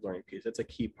collaborative learning piece. That's a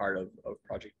key part of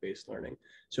project-based learning.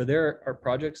 So there are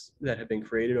projects that have been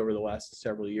created over the last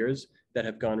several years that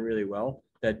have gone really well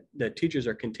that teachers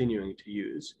are continuing to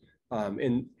use,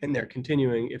 and they're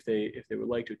continuing if they would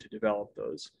like to develop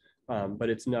those. But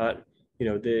it's not,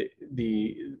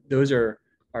 those are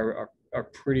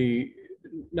pretty,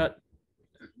 not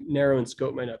narrow in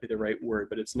scope, might not be the right word,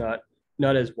 but it's not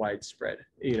as widespread.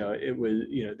 It was,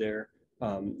 there,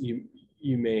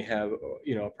 you may have,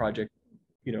 a project,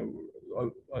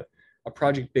 a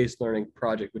project-based learning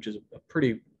project, which is a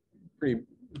pretty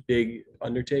big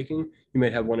undertaking. You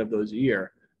might have one of those a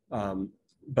year,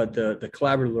 but the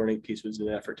collaborative learning piece was an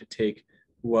effort to take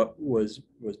what was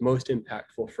most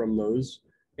impactful from those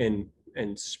and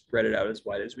spread it out as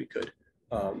wide as we could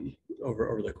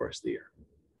over the course of the year.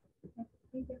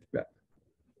 Yeah.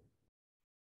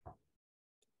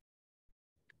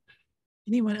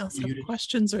 Anyone else have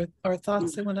questions or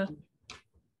thoughts they want to?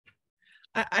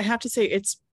 I have to say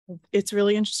it's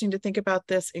really interesting to think about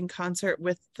this in concert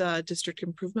with the district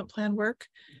improvement plan work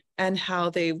and how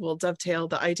they will dovetail.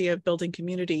 The idea of building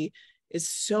community is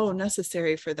so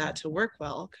necessary for that to work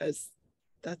well, because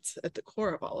that's at the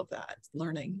core of all of that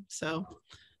learning. So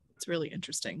it's really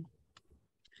interesting.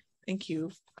 Thank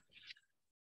you,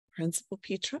 Principal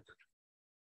Petra.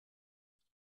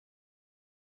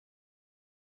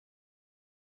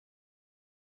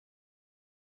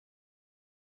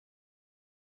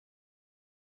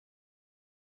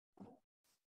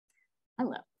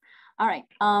 Hello. All right.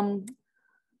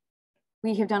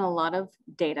 We have done a lot of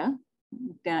data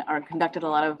or conducted a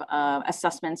lot of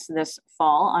assessments this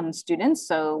fall on students.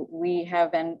 So we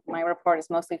have been, my report is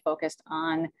mostly focused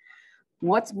on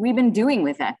what we've been doing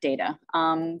with that data.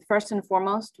 First and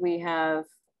foremost, we have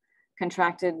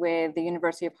contracted with the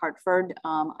University of Hartford.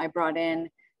 I brought in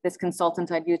this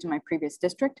consultant I'd used in my previous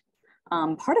district.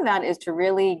 Part of that is to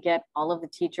really get all of the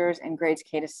teachers in grades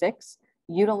K-6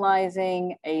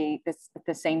 utilizing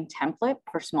the same template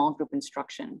for small group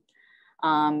instruction.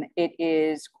 It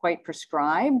is quite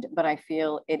prescribed, but I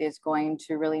feel it is going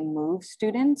to really move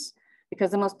students,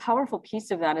 because the most powerful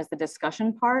piece of that is the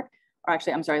discussion part, or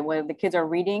actually, I'm sorry, where the kids are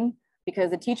reading,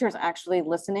 because the teacher is actually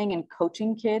listening and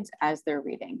coaching kids as they're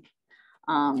reading.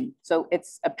 So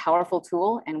it's a powerful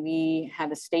tool, and we had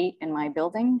the state in my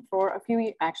building for a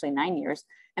few, actually 9 years,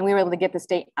 and we were able to get the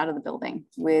state out of the building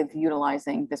with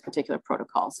utilizing this particular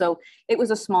protocol. So it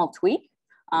was a small tweak.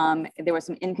 There were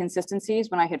some inconsistencies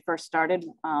when I had first started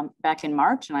back in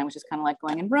March, and I was just kind of like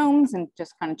going in rooms and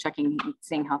just kind of checking,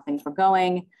 seeing how things were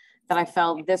going, that I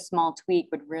felt this small tweak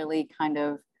would really kind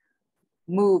of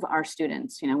move our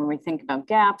students. You know, when we think about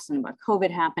gaps and about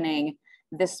COVID happening,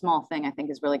 this small thing I think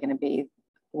is really going to be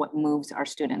what moves our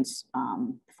students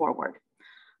forward.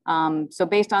 So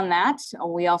based on that,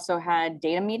 we also had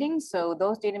data meetings. So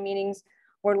those data meetings,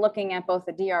 we're looking at both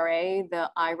the DRA, the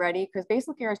iReady, because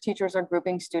basically our teachers are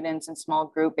grouping students in small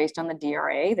group based on the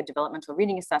DRA, the developmental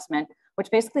reading assessment,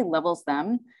 which basically levels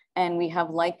them. And we have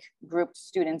like grouped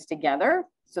students together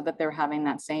so that they're having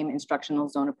that same instructional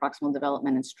zone of proximal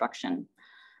development instruction.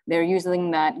 They're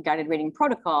using that guided reading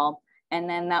protocol, and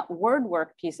then that word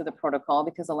work piece of the protocol,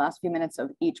 because the last few minutes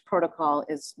of each protocol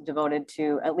is devoted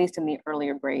to, at least in the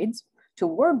earlier grades, to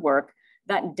word work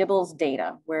that dibbles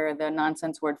data, where the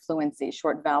nonsense word fluency,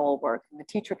 short vowel work, the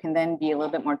teacher can then be a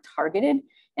little bit more targeted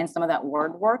in some of that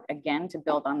word work, again, to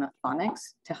build on the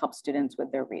phonics to help students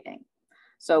with their reading.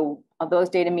 So those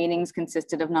data meetings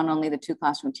consisted of not only the 2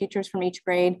 classroom teachers from each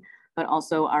grade, but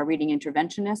also our reading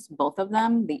interventionists, both of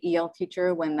them, the EL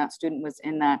teacher when that student was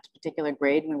in that particular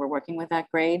grade and we were working with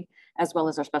that grade, as well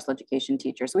as our special education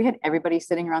teacher. So we had everybody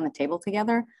sitting around the table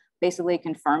together, basically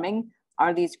confirming,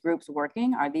 are these groups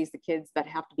working? Are these the kids that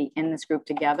have to be in this group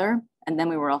together? And then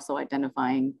we were also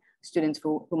identifying students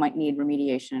who might need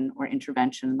remediation or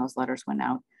intervention, and those letters went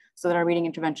out, so that our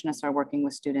reading interventionists are working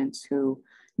with students who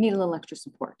need a little extra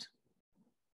support.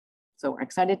 So we're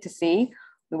excited to see.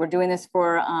 We were doing this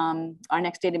for our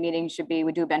next data meeting should be,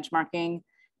 we do benchmarking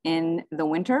in the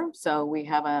winter. So we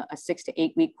have a 6 to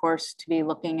 8 week course to be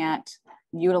looking at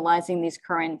utilizing these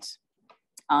current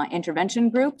intervention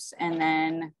groups. And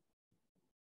then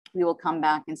we will come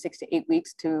back in 6 to 8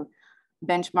 weeks to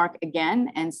benchmark again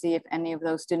and see if any of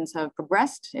those students have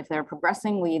progressed. If they're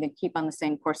progressing, we either keep on the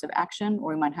same course of action,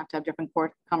 or we might have to have different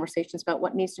conversations about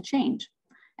what needs to change.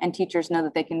 And teachers know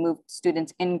that they can move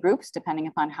students in groups depending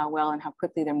upon how well and how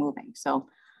quickly they're moving. So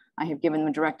I have given them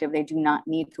a directive, they do not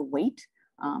need to wait.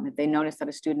 If they notice that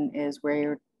a student is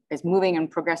moving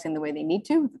and progressing the way they need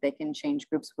to, they can change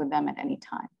groups with them at any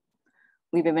time.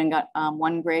 We've even got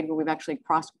one grade where we've actually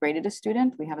cross-graded a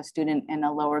student. We have a student in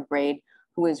a lower grade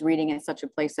who is reading at such a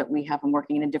place that we have him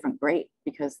working in a different grade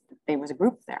because there was a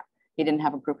group there. He didn't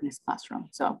have a group in his classroom.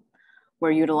 So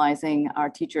we're utilizing our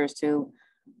teachers to,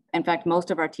 in fact,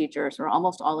 most of our teachers, or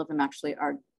almost all of them actually,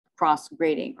 are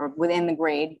cross-grading or within the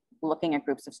grade, looking at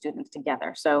groups of students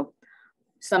together. So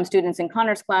some students in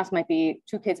Connor's class might be,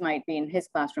 2 kids might be in his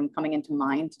classroom coming into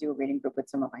mine to do a reading group with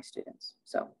some of my students.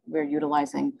 So we're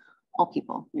utilizing all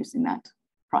people using that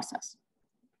process.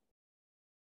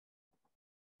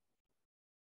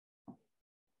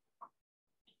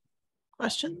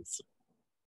 Questions?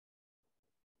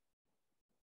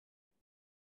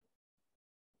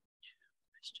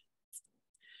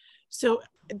 So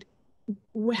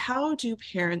how do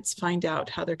parents find out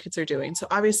how their kids are doing? So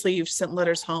obviously you've sent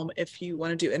letters home if you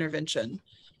want to do intervention.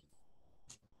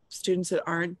 Students that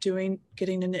aren't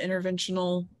getting into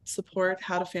interventional support,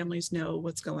 how do families know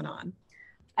what's going on?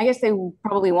 I guess they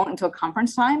probably won't until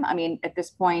conference time. I mean, at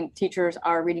this point, teachers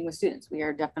are reading with students. We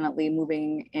are definitely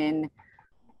moving in,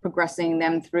 progressing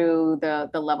them through the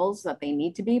levels that they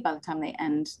need to be by the time they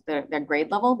end their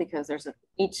grade level, because there's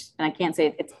each, and I can't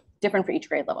say it's different for each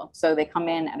grade level. So they come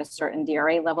in at a certain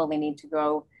DRA level, they need to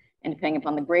go, and depending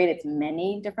upon the grade, it's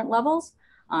many different levels,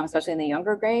 especially in the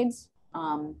younger grades.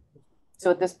 So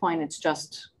at this point, it's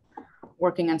just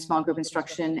working on small group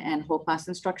instruction and whole class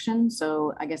instruction.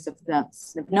 So I guess if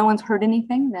no one's heard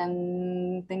anything,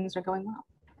 then things are going well.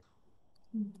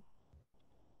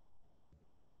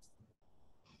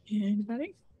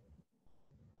 Anybody?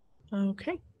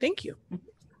 Okay, thank you.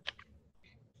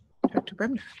 Dr.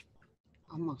 Bremner.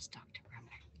 Almost, Dr.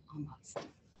 Bremner, almost.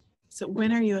 So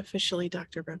when are you officially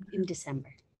Dr. Bremner? In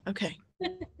December. Okay.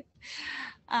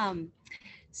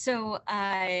 So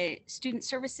student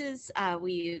services,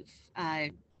 we've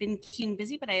been keeping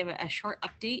busy, but I have a short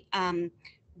update.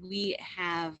 We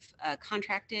have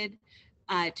contracted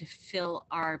to fill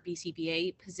our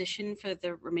BCBA position for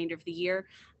the remainder of the year.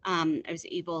 I was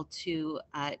able to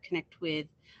connect with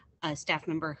a staff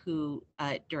member who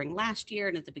during last year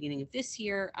and at the beginning of this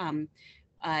year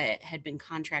had been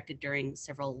contracted during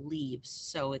several leaves.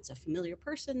 So it's a familiar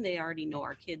person. They already know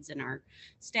our kids and our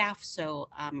staff. So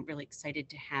I'm really excited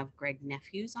to have Greg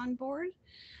Nephews on board.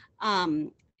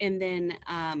 And then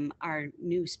our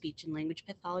new speech and language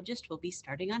pathologist will be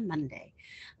starting on Monday.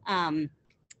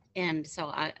 And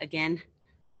so again,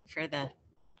 for the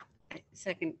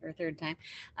second or third time,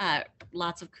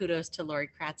 lots of kudos to Lori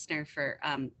Kratzner for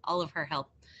all of her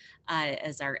help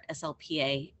as our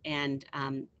SLPA, and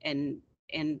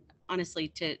honestly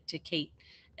to Kate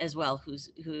as well,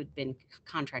 who'd been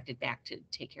contracted back to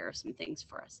take care of some things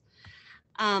for us.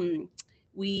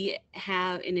 We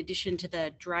have, in addition to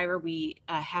the driver, we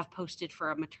have posted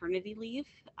for a maternity leave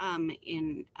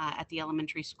at the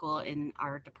elementary school in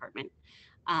our department.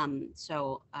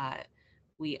 So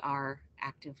we are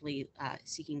actively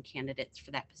seeking candidates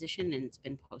for that position, and it's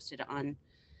been posted on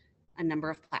a number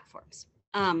of platforms.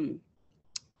 For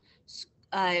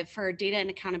data and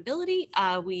accountability,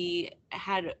 we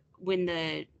had, when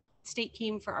the state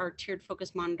came for our tiered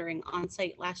focus monitoring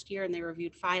on-site last year and they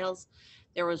reviewed files,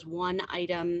 there was one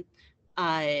item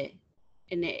and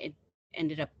it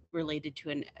ended up related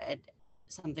to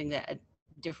something that a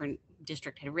different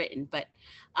district had written, but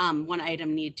one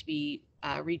item needed to be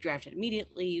redrafted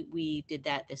immediately. We did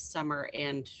that this summer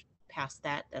and passed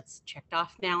that. That's checked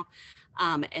off now.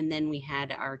 And then we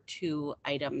had our 2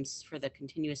 items for the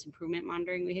continuous improvement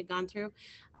monitoring we had gone through,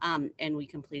 and we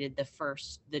completed the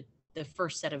first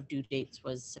set of due dates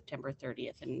was September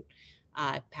 30th, and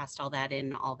passed all that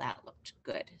in. All that looked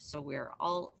good. So we're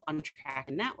all on track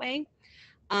in that way.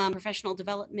 Professional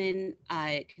development,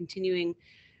 continuing.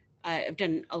 I've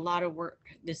done a lot of work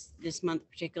this month,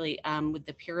 particularly with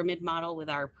the pyramid model with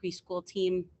our preschool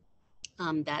team.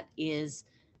 That is,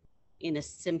 in a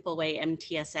simple way,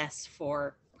 MTSS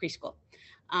for preschool.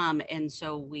 And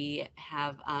so we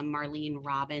have Marlene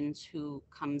Robbins, who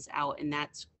comes out, and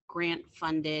that's grant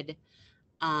funded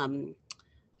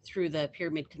through the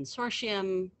Pyramid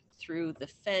Consortium, through the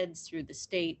feds, through the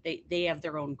state. They have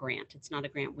their own grant. It's not a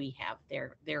grant we have.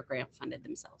 They're grant funded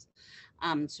themselves.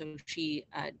 So she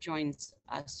joins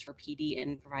us for PD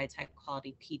and provides high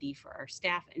quality PD for our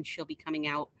staff, and she'll be coming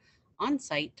out on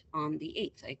site on the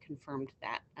 8th. I confirmed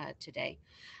that today.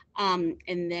 And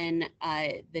then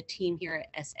the team here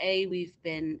at SA, we've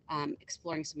been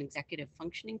exploring some executive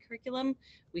functioning curriculum.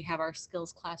 We have our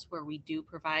skills class where we do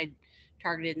provide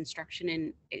targeted instruction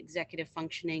in executive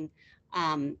functioning,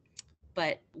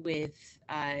 but with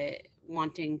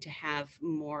wanting to have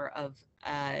more of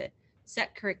a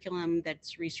set curriculum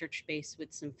that's research-based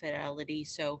with some fidelity.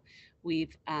 So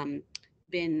we've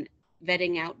been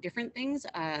vetting out different things.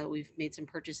 We've made some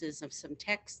purchases of some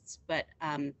texts, but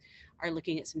are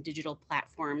looking at some digital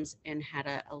platforms, and had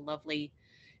a lovely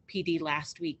PD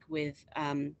last week with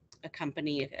a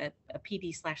company, a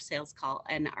PD/sales call,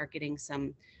 and are getting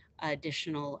some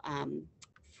additional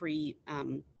free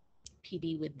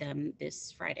PD with them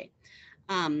this Friday.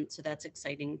 So that's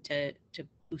exciting to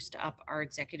boost up our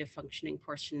executive functioning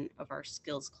portion of our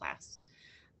skills class.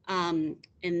 And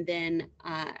then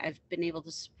I've been able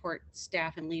to support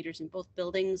staff and leaders in both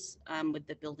buildings with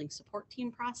the building support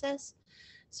team process.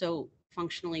 So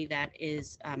functionally, that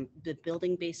is the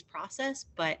building-based process,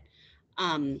 but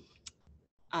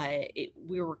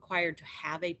we're required to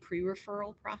have a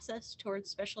pre-referral process towards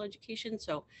special education.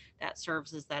 So that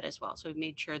serves as that as well. So we've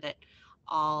made sure that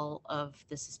all of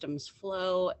the systems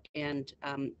flow, and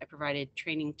I provided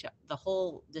training to the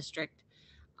whole district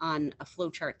on a flow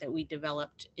chart that we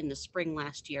developed in the spring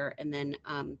last year. And then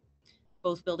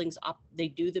both buildings, they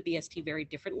do the BST very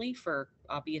differently for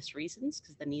obvious reasons,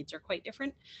 because the needs are quite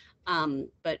different.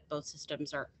 But both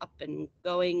systems are up and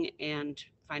going and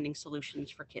finding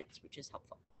solutions for kids, which is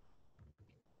helpful.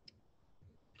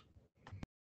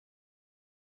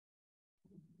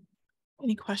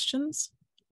 Any questions?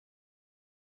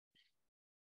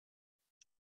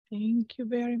 Thank you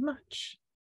very much.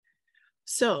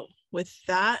 So with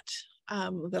that,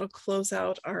 that'll close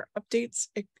out our updates,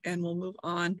 and we'll move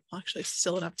on. Well, actually,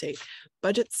 still an update.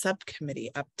 Budget subcommittee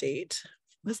update.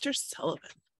 Mr.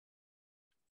 Sullivan.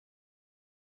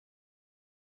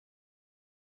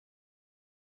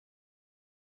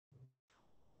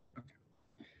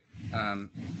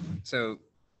 So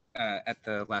at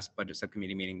the last budget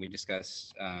subcommittee meeting, we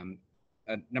discussed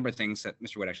a number of things that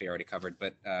Mr. Wood actually already covered,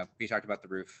 but we talked about the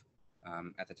roof.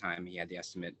 At the time, he had the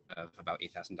estimate of about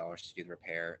 $8,000 to do the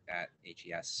repair at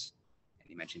HES, and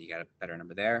he mentioned he got a better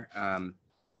number there.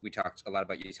 We talked a lot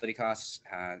about utility costs,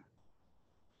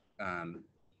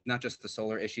 not just the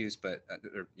solar issues, but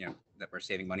that we're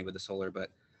saving money with the solar, but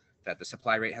that the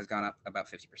supply rate has gone up about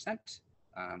 50%,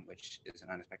 which is an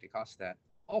unexpected cost that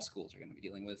all schools are going to be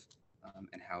dealing with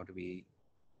and how do we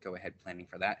go ahead planning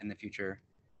for that in the future.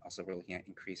 Also, we're looking at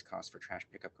increased costs for trash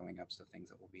pickup going up, so things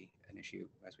that will be an issue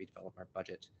as we develop our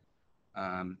budget.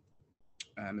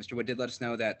 Mr. Wood did let us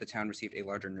know that the town received a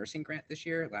larger nursing grant this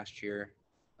year. Last year,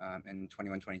 in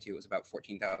 21-22, it was about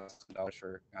 $14,000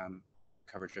 for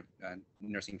coverage of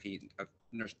nursing fees, of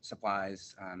nurse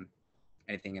supplies,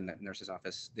 anything in the nurse's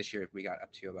office. This year, we got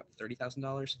up to about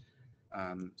 $30,000.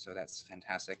 So that's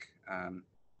fantastic.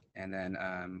 And then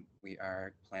we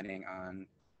are planning on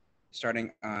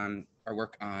starting on our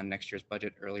work on next year's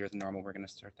budget earlier than normal. We're going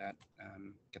to start that,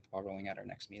 get the ball rolling at our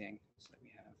next meeting so that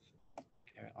we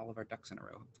have all of our ducks in a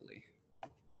row, hopefully.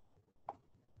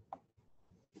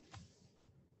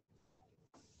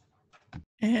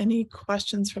 Any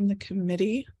questions from the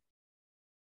committee?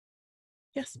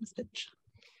 Yes, Ms. Finch.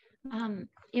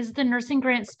 Is the nursing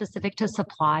grant specific to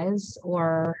supplies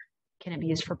or can it be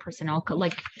used for personnel?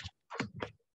 Like, are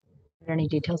there any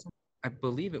details? I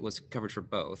believe it was covered for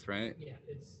both, right? Yeah,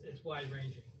 it's wide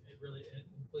ranging. It really,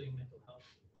 including mental health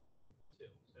too.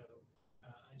 So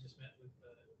I just met with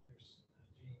nurse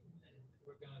Jean, and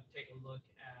we're going to take a look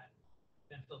at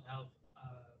mental health,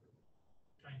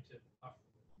 trying to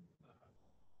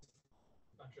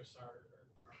buttress our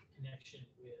connection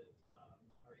with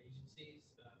our agencies,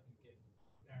 get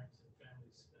parents and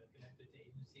families connected to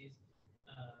agencies,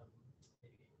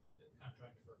 maybe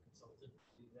contract for a consultant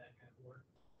to do that kind of work.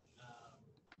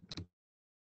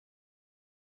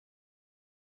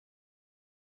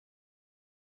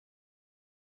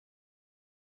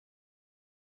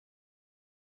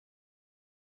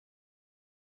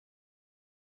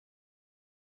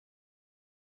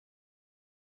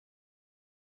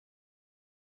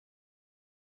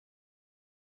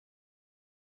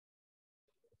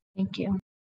 Thank you.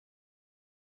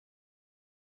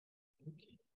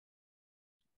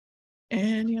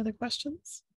 Any other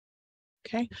questions?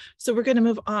 Okay, so we're going to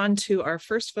move on to our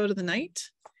first vote of the night.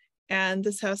 And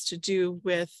this has to do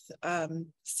with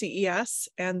CES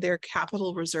and their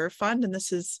capital reserve fund. And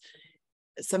this is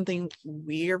something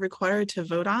we are required to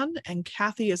vote on. And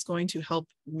Kathy is going to help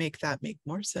make that make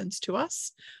more sense to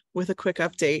us with a quick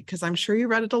update, because I'm sure you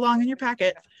read it along in your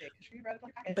packet,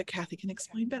 but Kathy can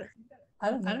explain better. I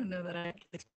don't know that I can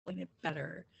explain it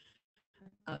better.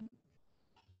 But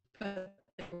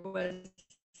there was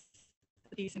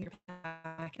a piece in your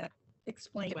pack that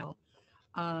explained it well.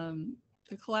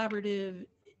 The collaborative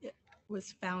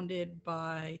was founded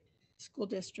by school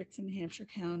districts in Hampshire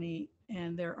County,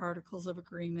 and their articles of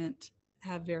agreement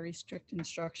have very strict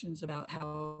instructions about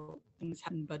how things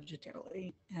happen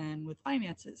budgetarily and with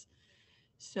finances.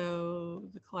 So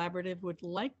the collaborative would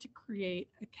like to create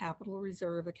a capital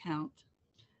reserve account.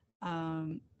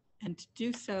 And to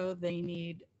do so, they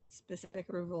need specific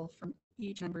approval from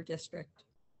each member district.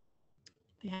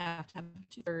 They have to have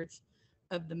 2/3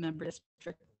 of the member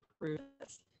district approve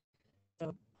this.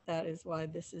 So that is why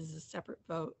this is a separate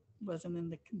vote, wasn't in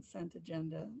the consent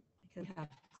agenda, because we have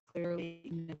to clearly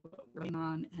know what we're going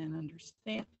on and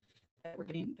understand that we're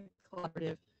getting the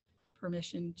collaborative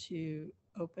permission to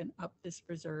open up this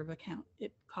reserve account.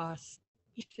 It costs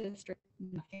each district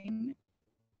nothing.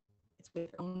 It's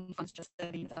with their own funds, just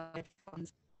setting aside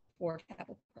funds for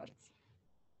capital projects.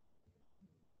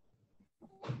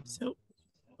 So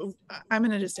I'm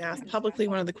going to just ask publicly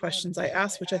one of the questions I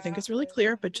asked, which I think is really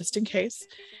clear, but just in case,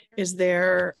 is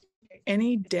there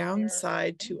any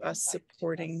downside to us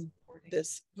supporting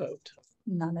this vote?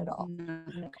 None at all.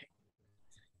 Okay.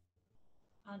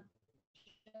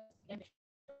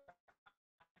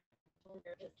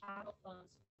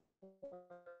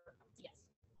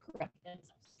 Correct.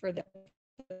 For the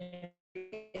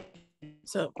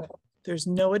So there's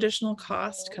no additional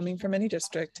cost coming from any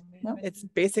district. No. It's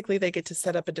basically they get to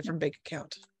set up a different bank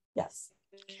account. yes,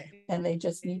 Okay. and they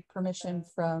just need permission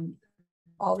from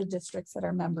all the districts that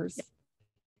are members.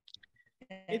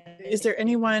 Is there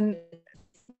anyone,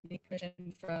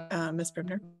 from Ms.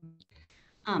 Brimner?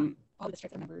 all the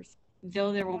district members?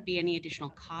 Though there won't be any additional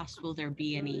cost, will there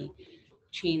be any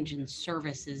change in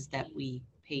services that we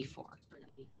pay for?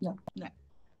 No,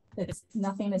 it's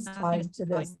nothing is tied to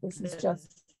this. This is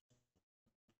just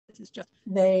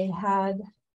they had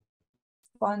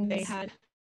funds.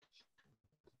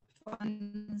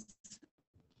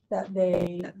 That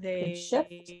they could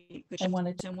shift and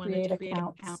wanted to create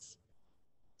accounts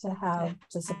to have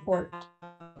to support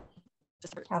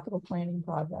capital planning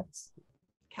projects.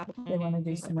 They want to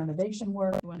do some renovation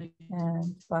work,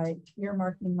 and by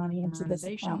earmarking money into this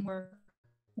account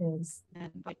is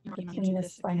the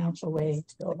cleanest financial way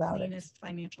to go about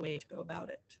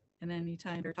it. And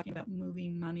anytime they're talking about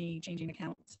moving money, changing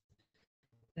accounts,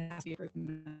 it has to be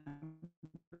approved.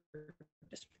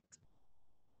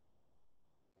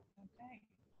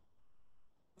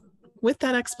 with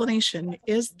that explanation,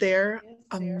 is there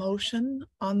a motion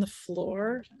on the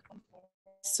floor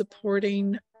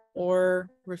supporting or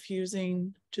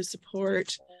refusing to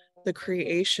support the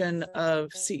creation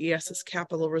of CES's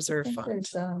Capital Reserve Fund?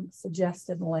 There's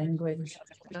suggested language.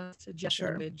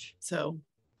 Sure. So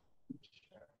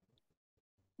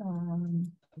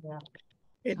Yeah.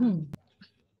 it,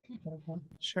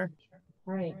 sure.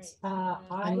 All right.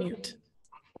 Unmute.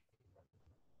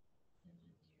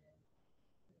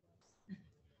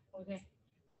 Okay.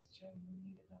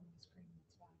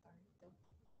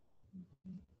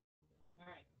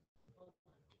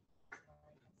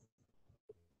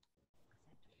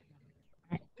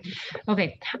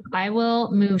 Okay, I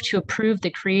will move to approve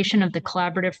the creation of the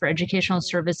Collaborative for Educational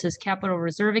Services Capital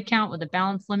Reserve Account with a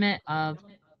balance limit of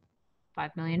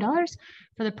 $5 million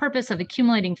for the purpose of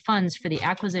accumulating funds for the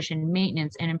acquisition,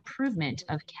 maintenance, and improvement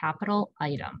of capital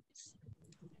items.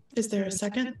 Is there a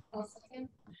second?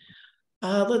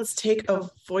 Let's take a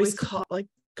voice call, like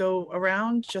go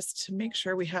around just to make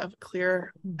sure we have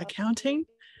clear accounting.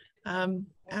 Adam,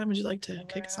 would you like to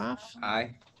kick us off?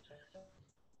 Aye.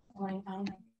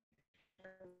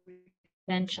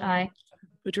 Bench, aye.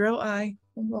 Boudreaux, aye.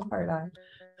 Engelhardt, aye.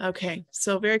 Okay,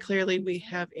 so very clearly we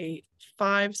have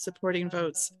 5 supporting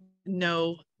votes,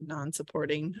 no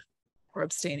non-supporting or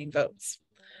abstaining votes.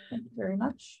 Thank you very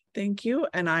much. Thank you,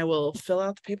 and I will fill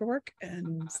out the paperwork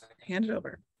and hand it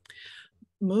over.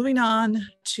 Moving on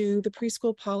to the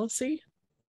preschool policy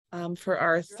for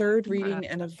our third reading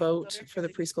and a vote for the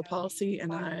preschool policy,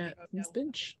 and Ms.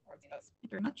 Binch. Thank you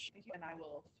very much. And I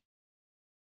will.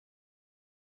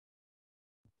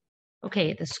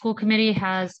 Okay, the school committee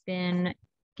has been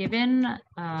given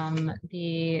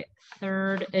the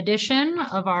 3rd edition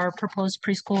of our proposed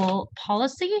preschool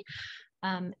policy.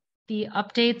 The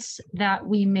updates that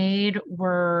we made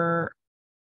were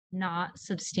not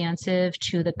substantive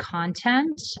to the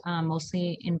content,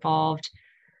 mostly involved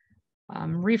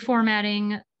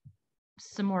reformatting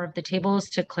some more of the tables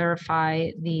to clarify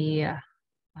the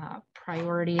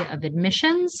priority of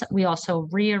admissions. We also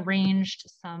rearranged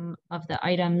some of the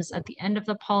items at the end of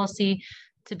the policy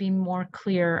to be more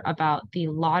clear about the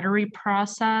lottery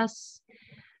process.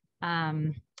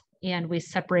 And we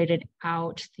separated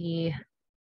out the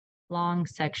long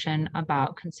section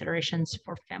about considerations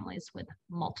for families with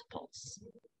multiples.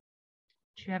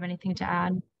 Do you have anything to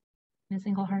add, Ms.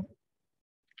 Engelhardt?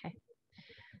 Okay,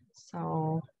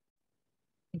 so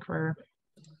I think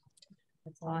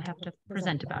that's all I have to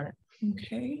present about it.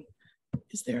 Okay,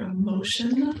 is there a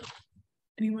motion?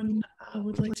 Anyone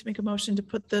would like to make a motion to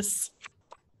put this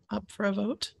up for a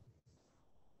vote?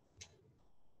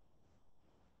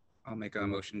 I'll make a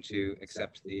motion to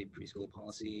accept the preschool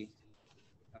policy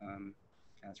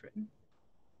as written.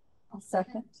 I'll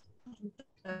second.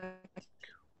 2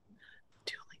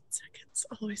 late seconds,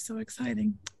 always so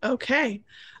exciting. Okay,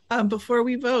 before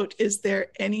we vote, is there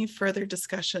any further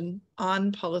discussion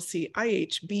on policy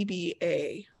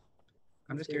IHBBA?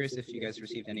 I'm just curious if you guys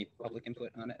received any public input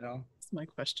on it at all. That's my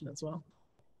question as well.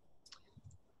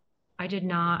 I did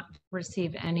not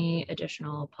receive any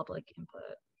additional public input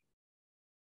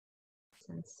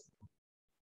since.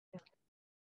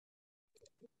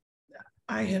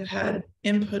 I have had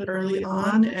input early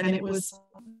on and it was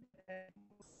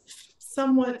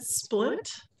somewhat split,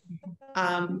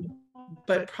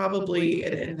 but probably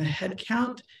in the head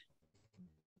count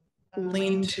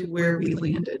leaned to where we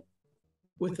landed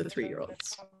with the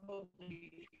 3-year-olds.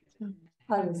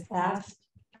 I was asked,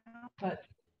 but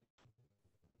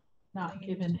not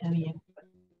given any input.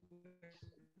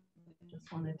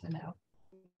 Just wanted to know.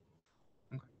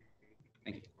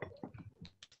 Thank you.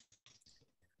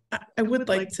 I would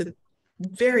like to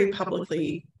very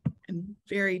publicly and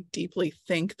very deeply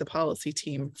thank the policy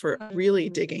team for really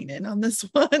digging in on this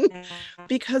one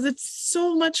because it's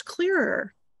so much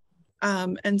clearer.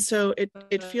 And so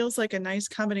it feels like a nice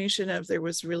combination of there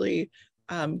was really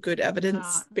good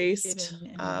evidence-based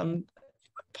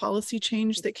policy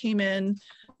change that came in,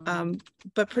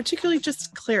 but particularly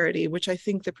just clarity, which I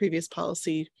think the previous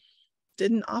policy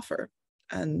didn't offer.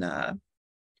 And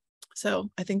so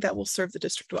I think that will serve the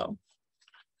district well.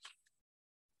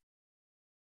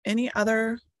 Any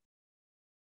other?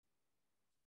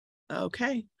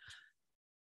 Okay.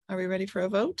 Are we ready for a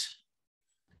vote?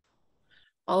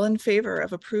 All in favor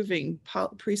of approving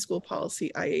preschool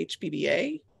policy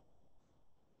IHBBA?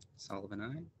 Sullivan,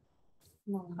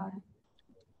 aye.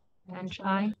 Bench,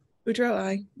 aye. Boudreaux,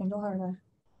 aye. Engelhardt, aye.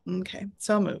 Okay,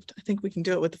 so moved. I think we can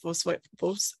do it with the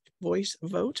voice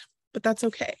vote, but that's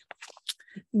okay.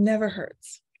 Never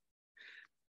hurts.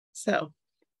 So,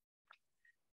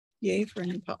 yay for a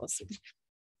new policy.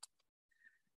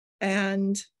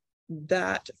 And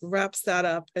that wraps that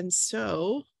up. And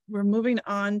so we're moving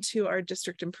on to our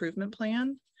district improvement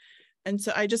plan. And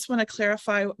so I just want to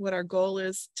clarify what our goal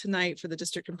is tonight for the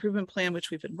district improvement plan,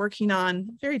 which we've been working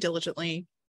on very diligently.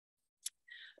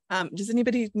 Does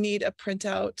anybody need a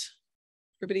printout?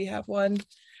 Everybody have one?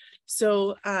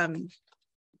 So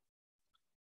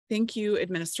thank you,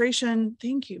 administration.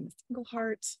 Thank you, Ms.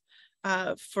 Engelhardt,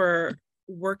 for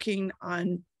working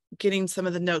on getting some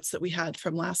of the notes that we had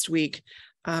from last week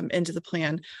into the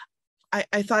plan.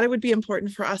 I thought it would be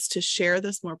important for us to share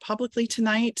this more publicly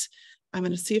tonight. I'm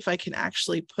going to see if I can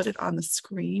actually put it on the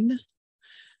screen,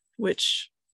 which,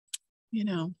 you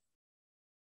know,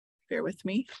 bear with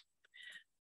me.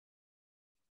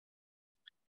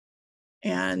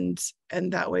 And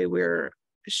that way we're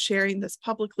sharing this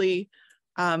publicly,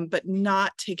 but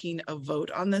not taking a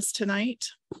vote on this tonight.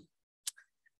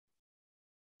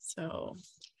 So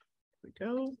here we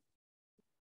go.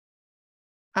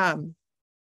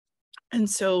 And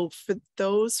so for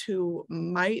those who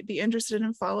might be interested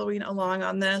in following along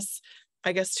on this,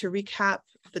 I guess to recap,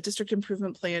 the district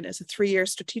improvement plan is a 3-year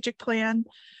strategic plan.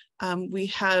 We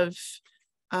have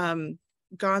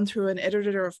gone through an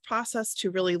iterative process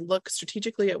to really look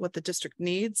strategically at what the district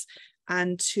needs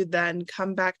and to then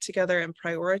come back together and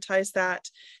prioritize that.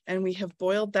 And we have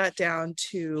boiled that down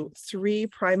to 3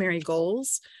 primary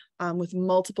goals with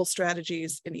multiple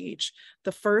strategies in each.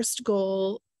 The first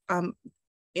goal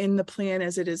in the plan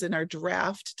as it is in our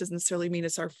draft, doesn't necessarily mean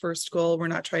it's our first goal. We're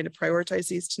not trying to prioritize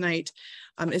these tonight,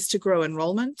 is to grow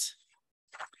enrollment.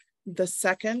 The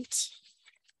second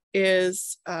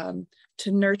is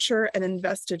to nurture an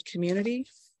invested community.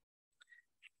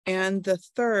 And the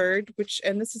third,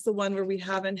 and this is the one where we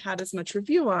haven't had as much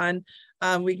review on,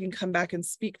 we can come back and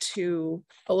speak to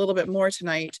a little bit more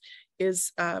tonight,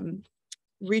 is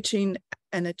reaching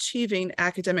and achieving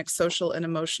academic, social, and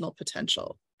emotional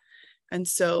potential. And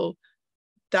so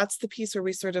that's the piece where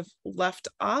we sort of left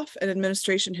off, and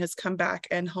administration has come back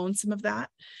and honed some of that.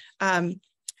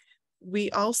 We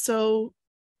also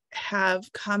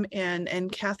have come in,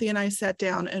 and Kathy and I sat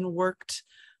down and worked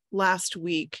last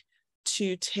week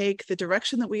to take the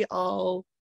direction that we all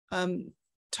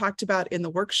talked about in the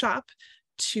workshop,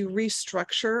 to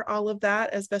restructure all of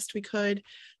that as best we could,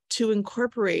 to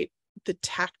incorporate the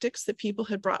tactics that people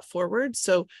had brought forward.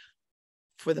 So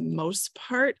for the most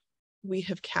part, we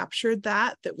have captured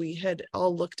that we had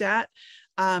all looked at.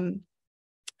 And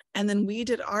then we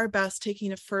did our best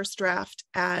taking a first draft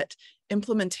at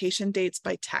implementation dates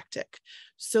by tactic.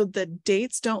 So the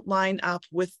dates don't line up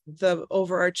with the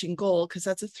overarching goal, because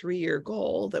that's a 3-year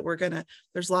goal that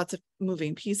there's lots of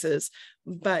moving pieces.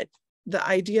 But the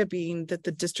idea being that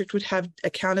the district would have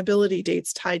accountability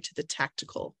dates tied to the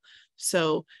tactical.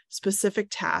 So specific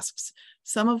tasks,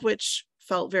 some of which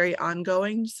felt very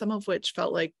ongoing, some of which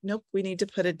felt like, nope, we need to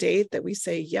put a date that we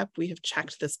say, yep, we have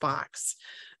checked this box.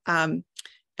 And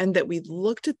that we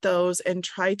looked at those and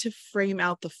tried to frame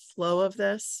out the flow of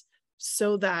this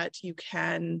so that you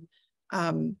can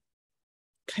kind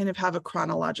of have a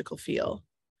chronological feel.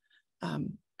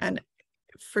 And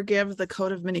forgive the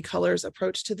coat of many colors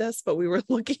approach to this, but we were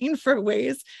looking for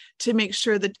ways to make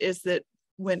sure that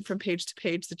went from page to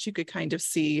page, that you could kind of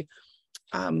see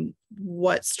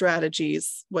what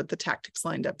strategies, what the tactics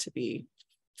lined up to be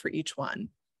for each one.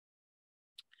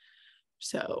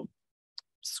 So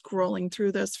scrolling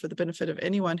through this for the benefit of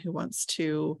anyone who wants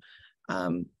to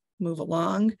move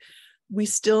along. We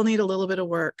still need a little bit of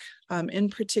work. In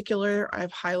particular,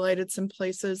 I've highlighted some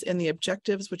places in the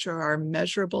objectives, which are our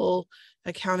measurable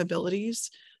accountabilities,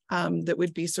 that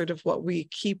would be sort of what we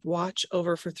keep watch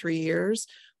over for 3 years,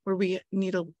 where we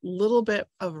need a little bit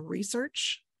of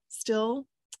research still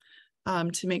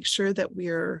to make sure that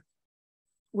we're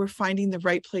finding the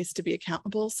right place to be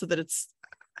accountable, so that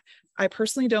I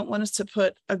personally don't want us to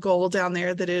put a goal down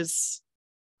there that is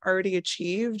already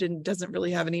achieved and doesn't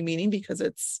really have any meaning because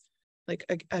it's like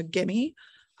a gimme.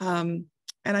 And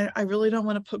I really don't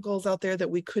want to put goals out there that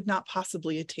we could not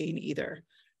possibly attain either.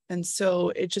 And so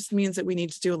it just means that we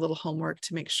need to do a little homework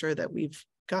to make sure that we've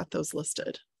got those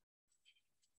listed.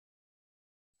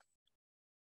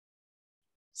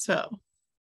 So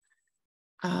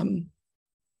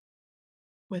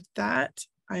with that,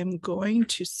 I'm going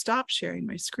to stop sharing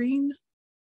my screen.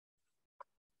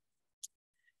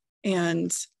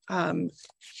 And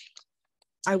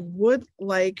I would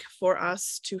like for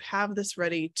us to have this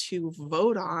ready to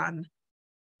vote on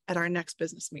at our next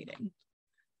business meeting.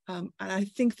 And I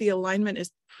think the alignment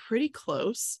is pretty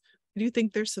close. I do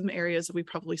think there's some areas that we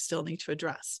probably still need to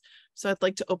address. So I'd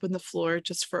like to open the floor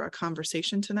just for a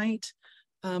conversation tonight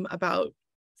about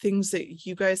things that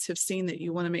you guys have seen that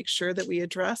you want to make sure that we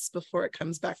address before it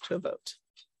comes back to a vote.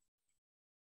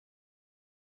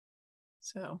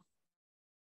 So.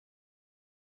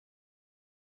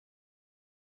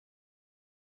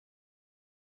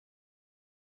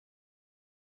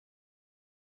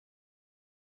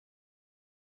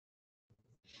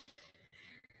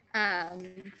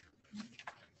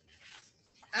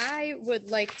 I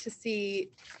would like to see,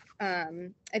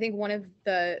 I think one of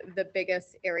the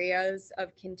biggest areas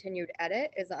of continued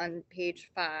edit is on page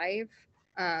 5,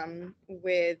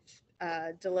 with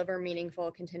deliver meaningful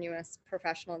continuous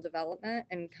professional development,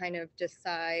 and kind of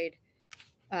decide,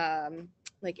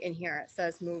 like in here, it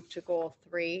says move to goal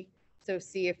 3. So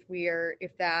see if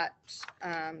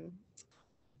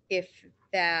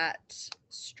that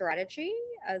strategy,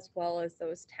 as well as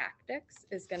those tactics,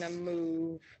 is going to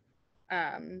move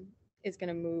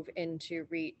into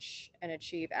reach and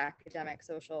achieve academic,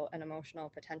 social, and emotional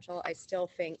potential. I still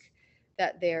think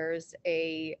that there's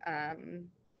a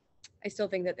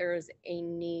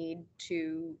need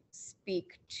to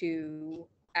speak to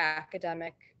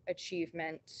academic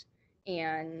achievement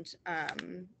and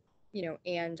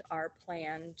and our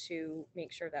plan to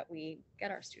make sure that we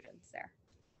get our students there.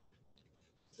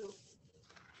 So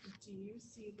do you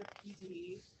see the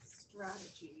PD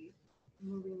strategy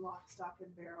moving lock, stock,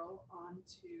 and barrel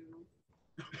onto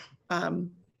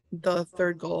The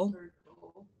third goal?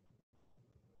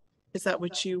 Is that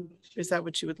what you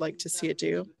would like to see it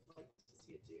do?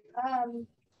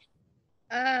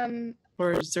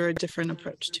 Or is there a different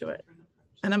approach to it?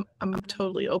 And I'm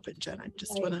totally open, Jen. I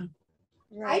just want to.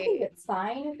 I think it's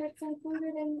fine if it's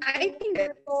included in. I think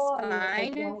it's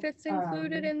fine if it's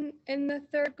included in the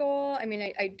third goal. I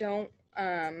mean, I don't.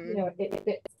 It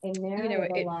fits in there.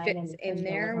 It fits in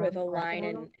there with a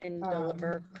line and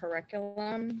deliver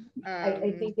curriculum.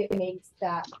 I think it makes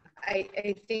that. I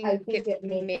think it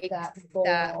makes that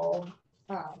goal.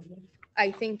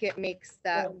 I think it makes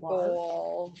that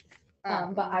goal.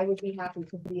 But I would be happy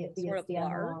to see it be a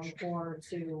standalone or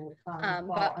to.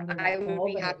 But I would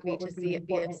be happy to see it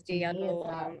be a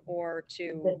standalone or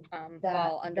to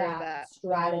fall under that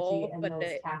strategy. But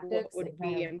what would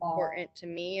be important to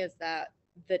me is that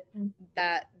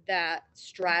that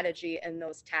strategy and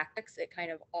those tactics, it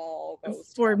kind of all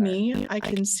goes For together. me, I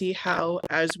can see how,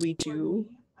 as we do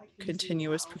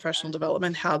continuous professional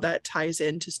development, how that ties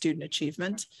into student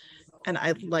achievement. And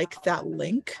I like that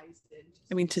link.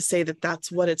 I mean, to say that that's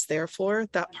what it's there for,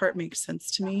 that part makes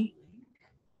sense to me.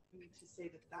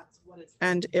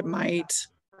 And it might,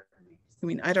 I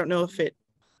mean, I don't know if it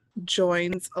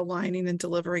joins aligning and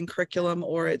delivering curriculum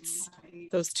or it's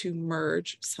those two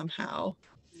merge somehow.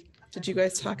 Did you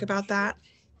guys talk about that?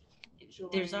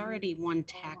 There's already one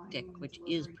tactic, which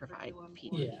is provide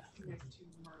PD.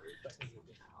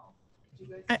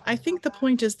 I think the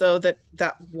point is, though, that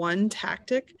one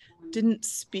tactic didn't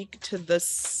speak to the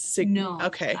No.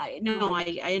 Okay.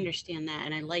 I understand that,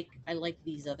 and I like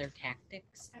these other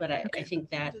tactics, but I think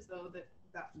that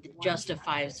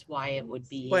justifies why it would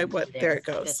be. Why? What? There it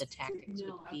goes. That the tactics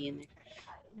would be in there.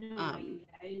 I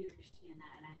understand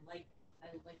that, and I like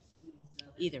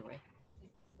either way.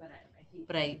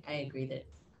 But I agree that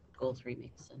goal 3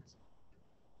 makes sense.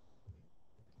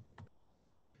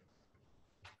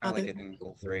 I like it in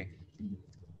goal 3.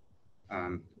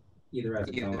 Either as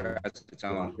its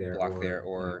own block there,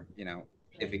 or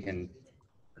if we can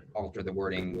alter the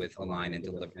wording with align and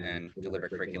deliver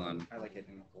curriculum. I like it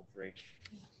in goal 3.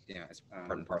 As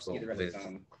part and parcel with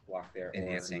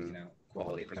enhancing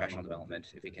quality professional development.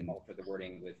 If we can alter the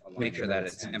wording with make sure that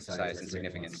it's emphasized in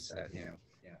significance, that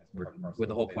with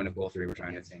the whole point of goal 3, we're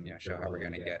trying to show how we're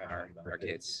going to get our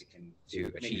kids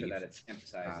to achieve, and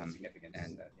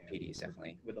PD is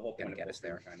definitely going to get us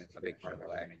there a big part of the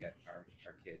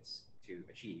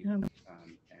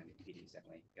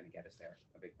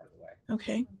way.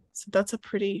 Okay, so that's a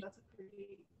pretty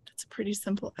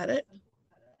simple edit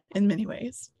in many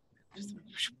ways. Just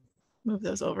move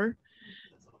those over.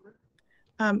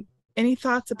 Any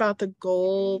thoughts about the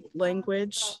goal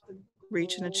language,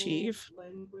 reach and achieve?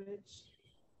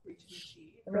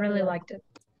 I really liked it.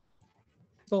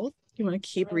 Both? You want to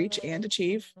keep reach and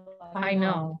achieve? I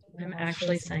know. I'm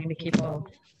actually saying to keep both.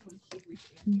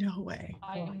 No way.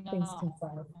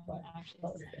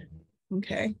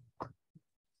 Okay.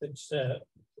 So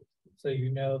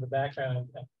the background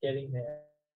of getting there.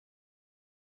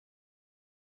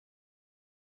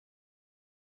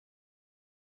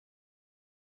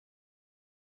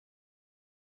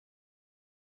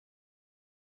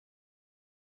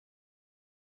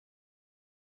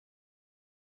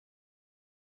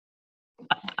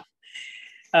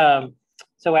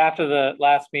 So after the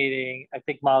last meeting, I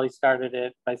think Molly started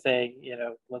it by saying, you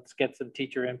know, let's get some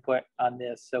teacher input on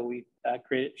this. So we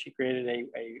she created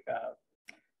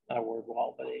not a word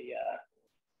wall, but a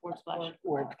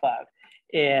word cloud.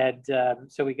 And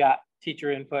so we got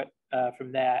teacher input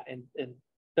from that, and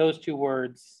those two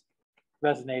words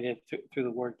resonated through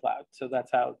the word cloud. So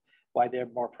that's why they're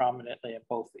more prominently and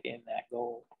both in that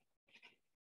goal.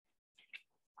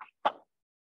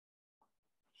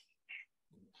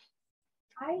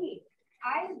 I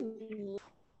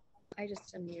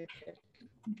just unmuted.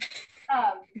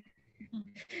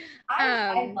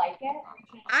 I like it.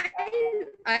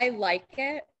 I like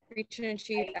it. Reach and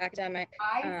achieve academic,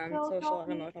 social,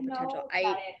 and emotional potential.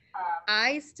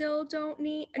 I still don't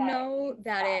know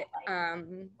that it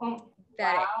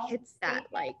hits that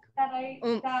like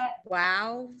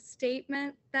wow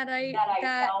statement that I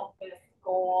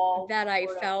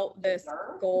felt this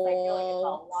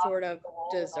goal sort of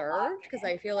deserved, because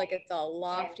I feel like it's a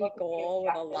lofty goal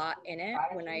with a lot in it.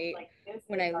 When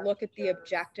I look at the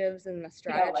objectives and the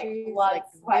strategies, like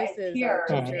this is our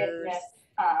teachers,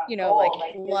 you know, like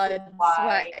blood,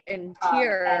 sweat, and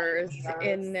tears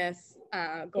in this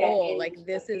goal. Like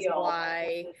this is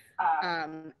why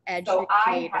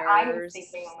educators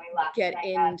get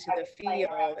into the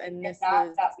field, and this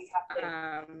is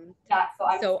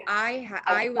so I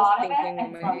was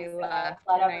thinking when we left,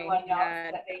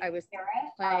 and I was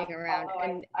playing around,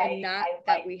 and not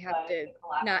that we have to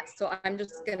so I'm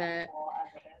just gonna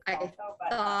I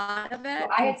thought of it,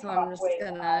 and so I'm just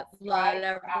gonna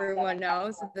let everyone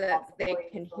know so that they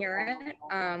can hear it.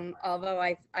 Although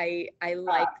I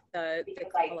like the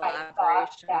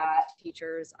collaboration with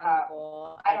teachers on the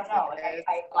goal. I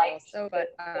also,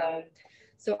 but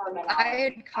so I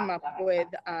had come up with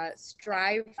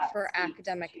strive for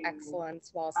academic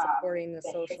excellence while supporting the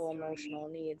social emotional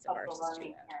needs of our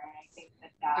students.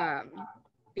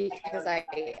 Because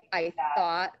I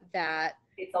thought that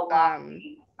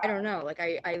I don't know, like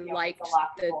I liked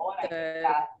the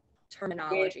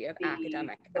terminology of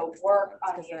academic excellence,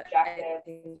 because I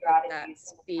think that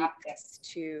speaks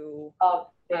to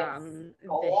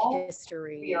the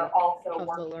history of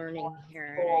the learning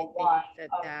here, and I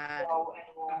think that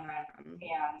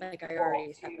like I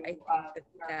already said, I think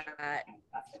that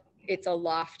it's a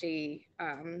lofty,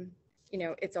 you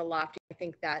know, it's a lofty. I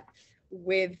think that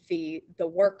with the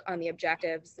work on the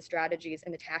objectives, the strategies,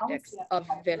 and the tactics of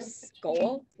this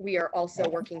goal, we are also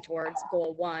working towards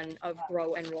goal 1 of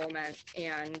grow enrollment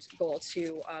and goal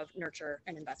 2 of nurture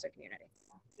and invest in community.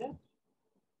 I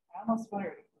almost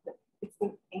wonder, it's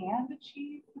the and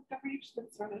achieve with the reach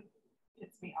that sort of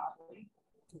hits me oddly.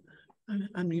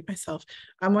 Unmute myself.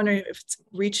 I'm wondering if it's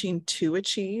reaching to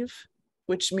achieve,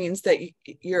 which means that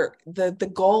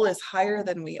the goal is higher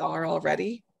than we are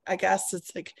already. I guess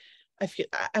it's like,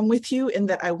 I'm with you in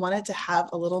that I want it to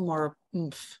have a little more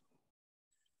oomph.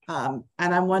 And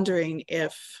I'm wondering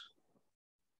if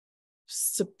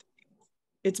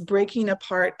it's breaking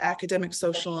apart academic,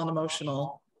 social, and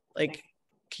emotional. Like,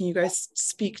 can you guys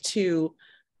speak to,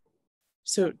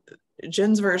 so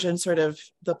Jen's version, sort of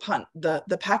the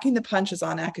packing the punch is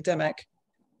on academic,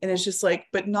 and it's just like,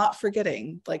 but not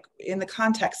forgetting, like in the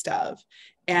context of,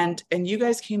 and you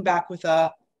guys came back with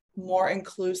a more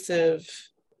inclusive,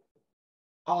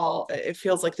 it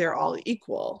feels like they're all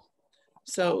equal.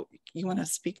 So you want to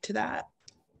speak to that?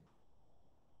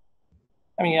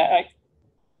 I mean,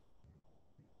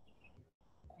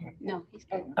 No, he's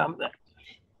good.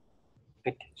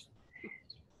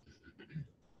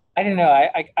 I don't know.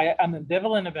 I'm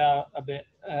ambivalent about a bit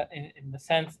in the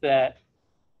sense that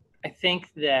I think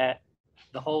that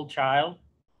the whole child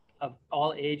of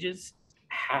all ages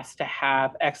has to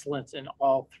have excellence in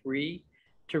all 3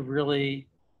 to really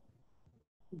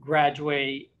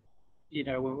graduate. You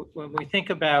know, when we think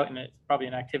about, and it's probably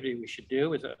an activity we should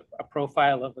do, is a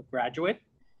profile of a graduate.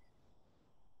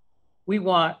 We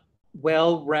want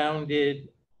well-rounded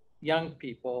young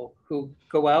people who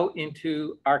go out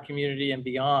into our community and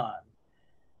beyond,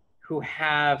 who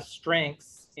have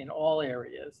strengths in all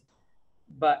areas,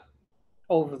 but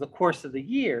over the course of the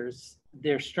years,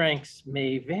 their strengths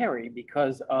may vary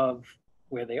because of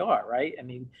where they are, right? I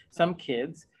mean, some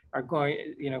kids are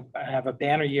going, you know, have a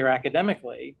banner year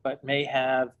academically, but may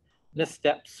have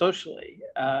missteps socially,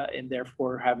 and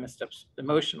therefore have missteps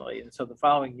emotionally. And so the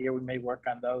following year, we may work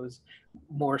on those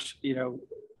more, you know,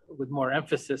 with more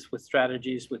emphasis, with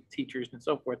strategies, with teachers and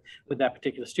so forth, with that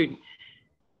particular student.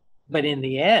 But in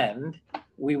the end,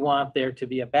 we want there to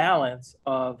be a balance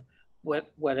of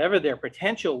whatever their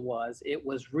potential was, it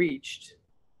was reached.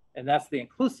 And that's the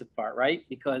inclusive part, right?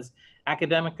 Because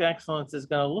academic excellence is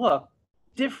going to look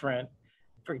different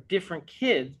for different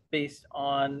kids based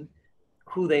on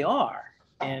who they are.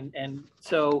 And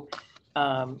so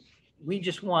we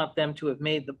just want them to have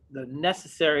made the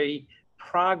necessary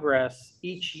progress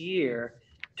each year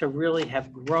to really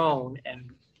have grown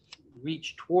and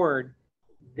reach toward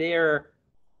the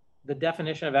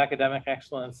definition of academic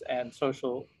excellence and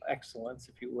social excellence,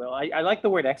 if you will. I like the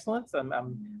word excellence.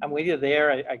 I'm with you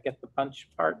there. I get the punch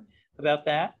part about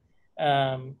that,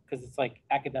 because it's like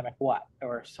academic what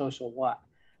or social what.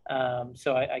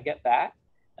 So I get that,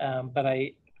 but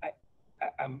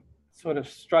I'm sort of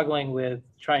struggling with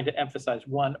trying to emphasize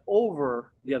one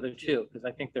over the other two, because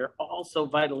I think they're all so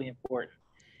vitally important,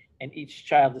 and each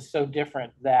child is so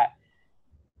different that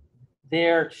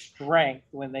their strength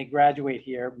when they graduate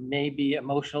here may be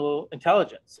emotional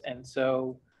intelligence. And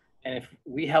so, and if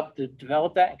we help to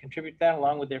develop that and contribute that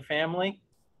along with their family,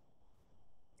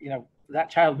 you know, that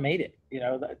child made it. You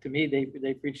know, to me,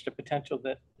 they've reached a potential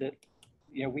that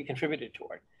you know, we contributed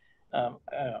toward. I don't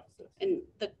know. And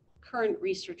the current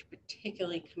research,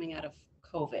 particularly coming out of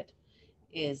COVID,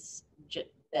 is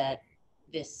that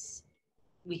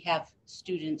we have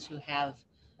students who have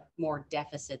more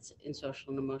deficits in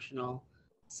social and emotional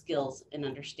skills and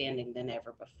understanding than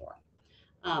ever before.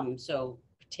 So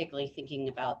particularly thinking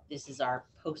about this is our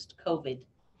post-COVID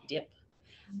dip.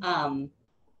 I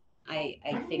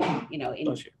think, you know,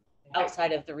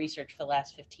 outside of the research for the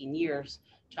last 15 years,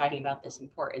 talking about this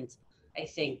importance, I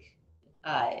think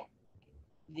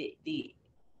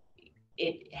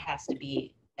it has to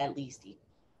be at least equal,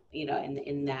 you know,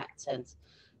 in that sense,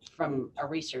 from a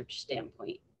research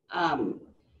standpoint.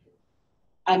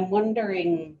 I'm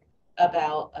wondering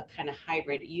about a kind of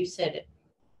hybrid. You said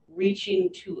reaching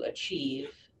to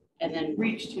achieve, and then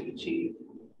reach to achieve.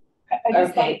 I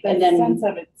just like the sense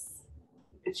of its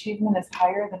achievement is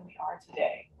higher than we are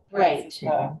today. Right.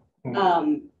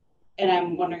 And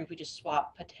I'm wondering if we just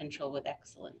swap potential with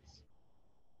excellence.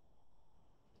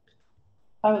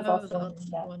 I was also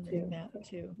wondering that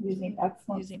too. Using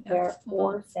excellence there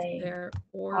or saying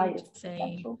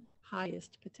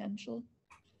highest potential.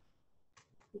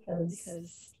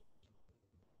 Because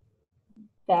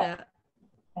that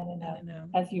I don't know,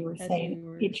 as you were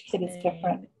saying, each kid is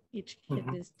different. Each kid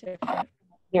is different.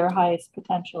 Their highest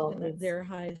potential is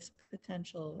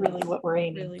really what we're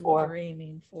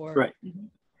aiming for. Right.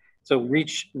 So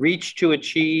reach to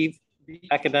achieve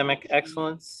academic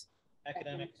excellence.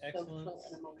 Academic excellence.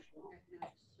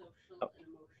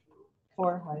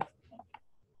 Or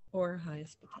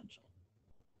highest potential.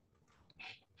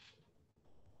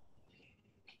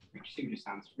 Reach to just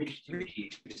sounds reach to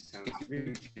achieve just sounds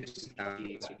I don't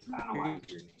know why.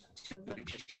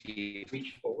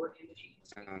 Reach forward and achieve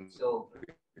sounds so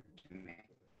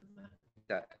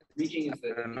reaching is the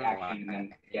action and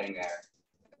then getting there.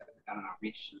 I don't know,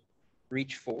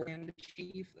 reach forward and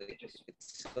achieve. Like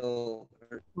it's so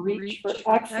reach for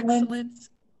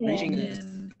excellence reaching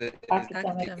in the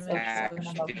academic,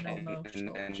 social, and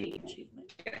emotional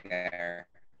achievement. Getting there.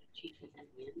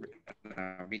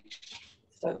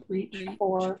 So reach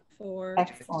for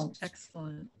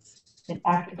excellence in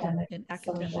academic,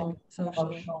 social,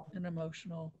 and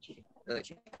emotional.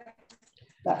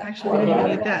 Actually, we didn't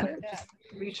need that. Just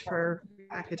reach for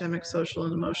academic, social,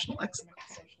 and emotional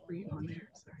excellence. Were you on there?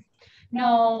 Sorry.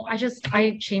 No, I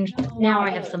changed. Now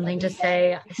I have something to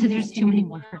say. So there's too many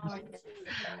words.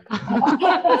 I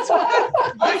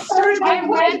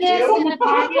read this in the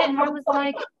packet and I was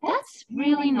like, that's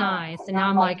really nice. And now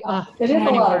I'm like, oh, it is a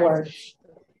lot of words.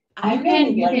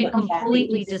 You can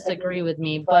completely disagree with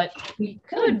me, but we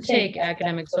could take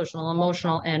academic, social,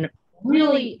 emotional, and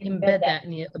really embed that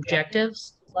in the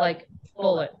objectives, like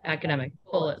bullet academic,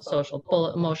 bullet social,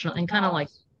 bullet emotional, and kind of like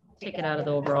take it out of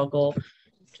the overall goal,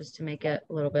 just to make it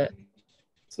a little bit.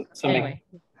 So anyway,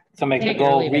 make the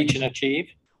goal reach and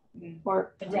achieve.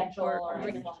 Or potential.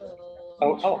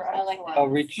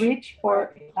 Reach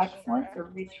for excellence, or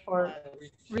reach for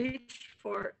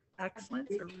excellence,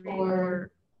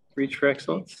 or reach for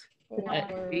excellence.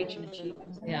 Reach and achieve.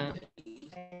 Yeah.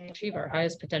 Achieve our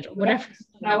highest potential, whatever,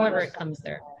 however it comes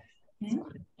there.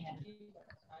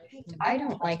 I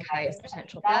don't like highest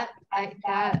potential.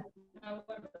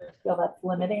 Feel that's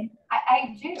limiting.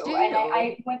 I do.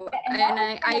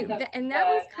 And that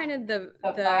was kind of the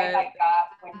vibe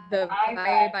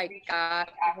I got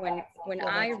when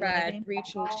I read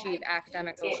reach and achieve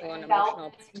academic, social, and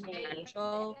emotional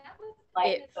potential.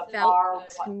 it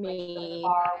felt to me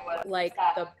like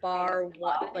the bar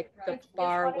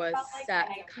was set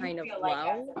kind of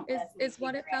low is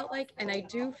what it felt like. And I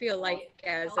do feel like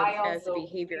as a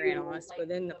behavior analyst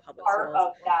within the public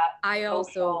schools, I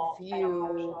also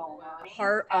view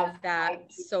part of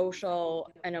that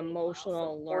social and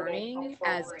emotional learning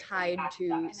as tied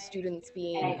to students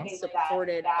being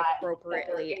supported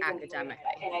appropriately academically.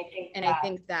 And I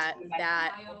think that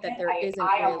there isn't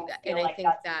really, and I think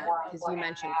that because you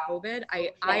mentioned COVID,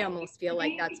 I almost feel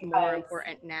like that's more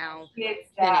important now than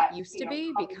it used to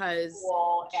be, because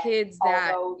kids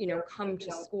that, you know, come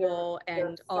to school,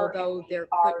 and although there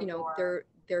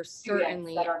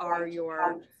certainly are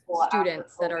your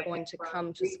students that are going to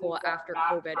come to school after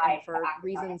COVID, and for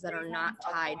reasons that are not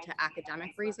tied to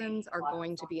academic reasons, are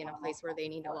going to be in a place where they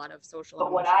need a lot of social and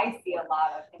emotional support.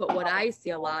 But what I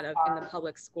see a lot of in the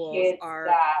public schools are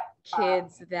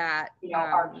kids that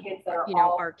are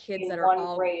kids that are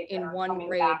all in one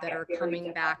grade that are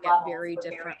coming back at very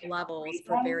different levels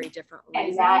for very different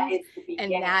reasons,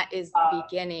 and that is the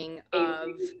beginning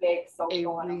of a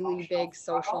really big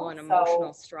social and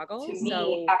emotional struggle.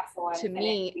 So to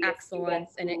me,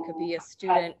 excellence, and it could be a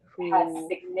student who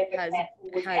who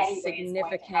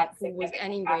was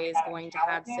anyways going to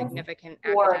have significant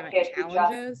academic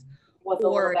challenges,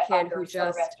 or a kid who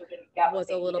just was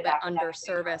a little bit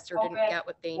underserviced or didn't get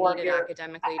what they needed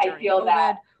academically during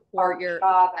COVID,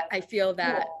 I feel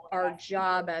that our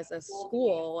job as a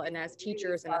school and as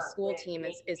teachers and a school team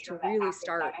is to really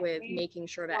start with making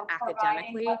sure that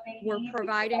academically we're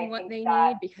providing what they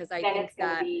need, because I think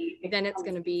that then it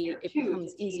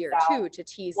becomes easier too to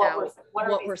tease out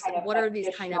what are these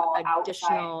kind of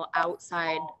additional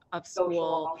outside of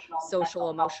school social,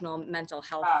 emotional, mental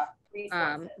health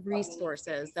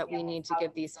resources that we need to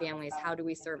give these families. How do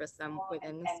we service them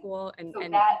within the school? And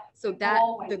so that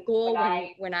the goal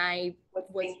when I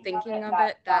was thinking of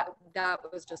it, that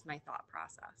was just my thought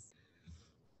process.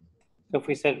 So if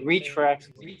we said reach for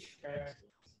excellence,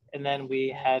 and then we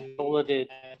had bulleted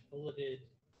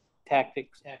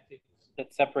tactics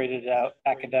that separated out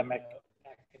academic,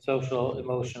 social,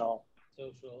 emotional.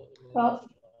 Well,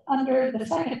 under the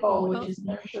second goal, which is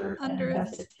nurture and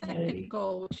invest in community,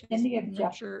 in the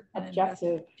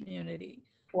objective community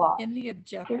block, in the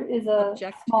objective, there is a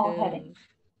small heading.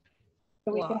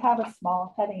 So we can have a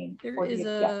small heading for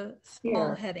the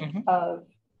small heading of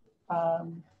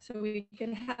so we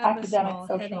can have academic, a small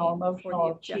social,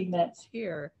 emotional achievements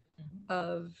here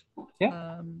of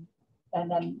and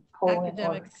then colon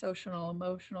academic, social,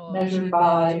 emotional measured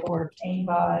by or obtained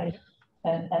by,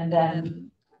 and then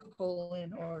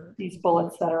colon or these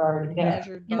bullets that are already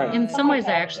there. In some ways,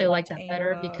 I actually like that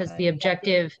better, because the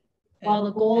objective, while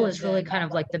the goal is really kind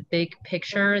of like the big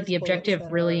picture, the objective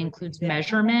really includes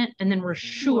measurement, and then we're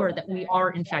sure that we are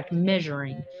in fact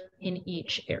measuring in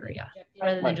each area.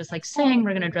 Rather than just like saying we're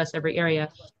going to address every area,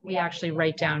 we actually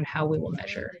write down how we will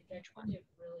measure each one.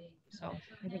 So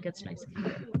I think it's nice.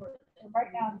 Right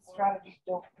now, the strategies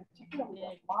don't particularly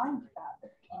align with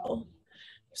that.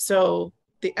 So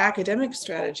the academic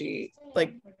strategy,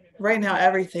 like right now,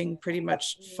 everything pretty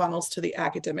much funnels to the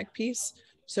academic piece.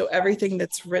 So everything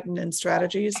that's written in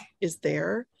strategies is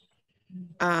there.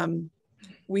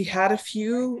 We had a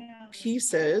few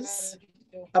pieces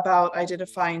about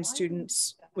identifying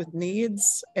students with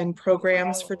needs and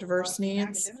programs for diverse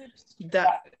needs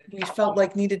that we felt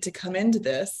like needed to come into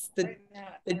this, that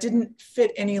didn't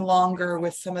fit any longer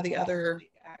with some of the other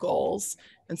goals.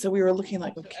 And so we were looking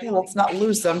like, okay, let's not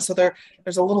lose them. So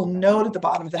there's a little note at the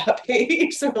bottom of that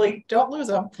page. So really don't lose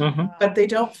them, but they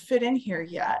don't fit in here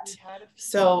yet.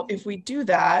 So if we do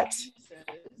that,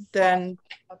 then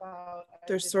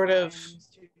there's sort of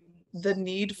the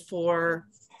need for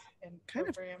kind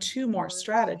of two more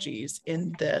strategies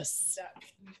in this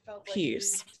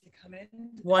piece.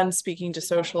 One speaking to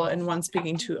social and one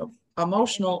speaking to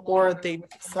emotional, or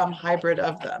some hybrid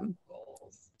of them.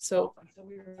 So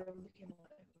we were looking like,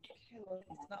 okay,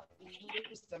 let's not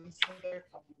lose them. So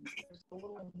there's a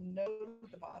little note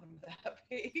at the bottom of that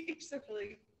page. So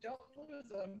really don't lose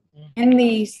them. In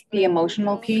the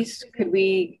emotional piece, could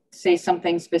we say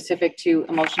something specific to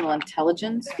emotional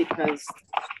intelligence? Because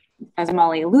as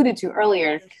Molly alluded to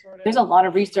earlier, there's a lot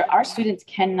of research. Our students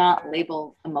cannot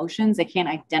label emotions. They can't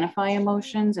identify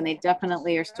emotions, and they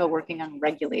definitely are still working on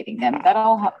regulating them. That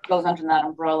all goes under that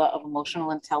umbrella of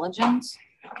emotional intelligence,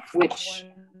 which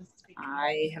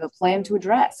I have a plan to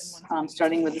address,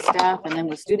 starting with the staff and then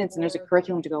with students, and there's a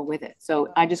curriculum to go with it.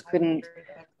 So I just couldn't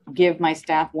give my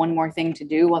staff one more thing to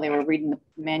do while they were reading the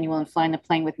manual and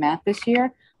playing with math this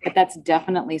year. But that's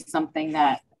definitely something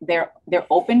that they're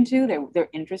open to, they're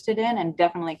interested in, and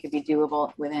definitely could be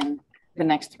doable within the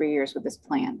next 3 years with this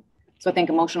plan. So I think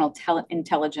emotional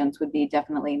intelligence would be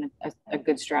definitely a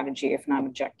good strategy, if not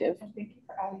objective. And thank you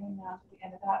for adding in now to the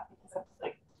end of that, because that's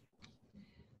like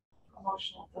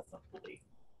emotional doesn't really.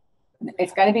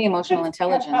 It's got to be emotional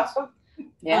intelligence.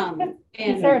 Yeah.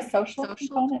 Is there a social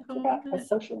component to that? A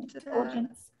social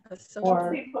intelligence?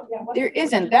 Or there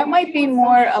isn't. That might be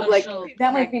more of like,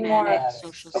 that might be more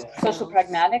social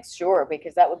pragmatics, sure,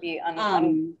 because that would be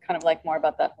kind of like more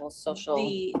about that whole social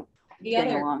the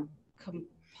getting other along.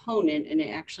 component, and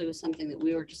it actually was something that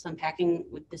we were just unpacking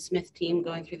with the Smith team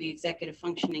going through the executive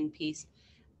functioning piece,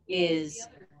 is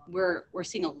we're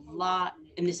seeing a lot,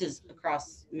 and this is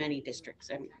across many districts,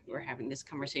 and we're having this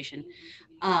conversation,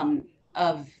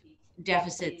 of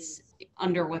deficits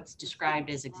under what's described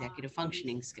as executive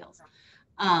functioning skills.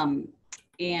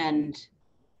 And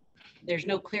there's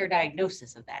no clear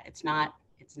diagnosis of that. It's not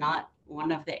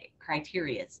one of the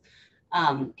criterias,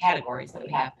 categories that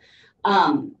we have.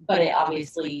 But it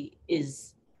obviously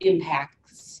is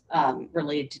impacts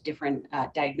related to different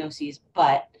diagnoses,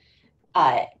 but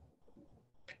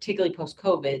particularly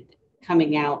post-COVID,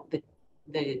 coming out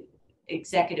the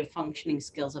executive functioning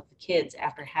skills of the kids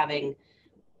after having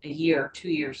a year, 2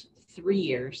 years, 3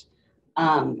 years,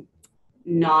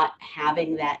 not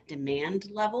having that demand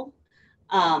level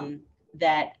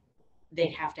that they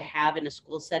have to have in a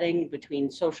school setting between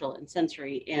social and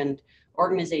sensory and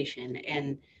organization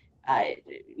and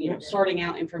sorting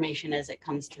out information as it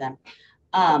comes to them,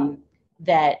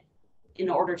 that in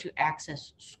order to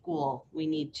access school, we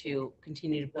need to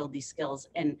continue to build these skills.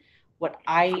 And what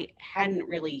I hadn't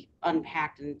really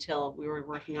unpacked until we were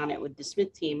working on it with the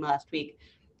Smith team last week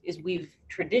is we've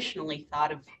traditionally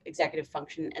thought of executive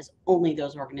function as only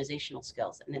those organizational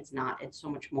skills, and it's not. It's so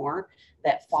much more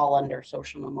that fall under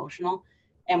social and emotional.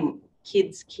 And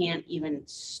kids can't even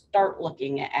start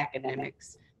looking at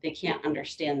academics. They can't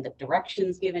understand the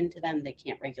directions given to them. They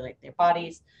can't regulate their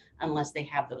bodies unless they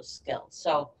have those skills.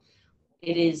 So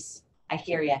it is, I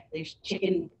hear you, there's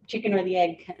chicken or the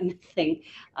egg kind of thing.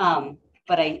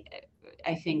 But I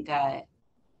think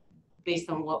based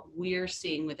on what we're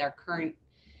seeing with our current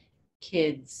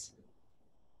kids,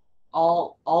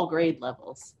 all grade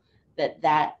levels,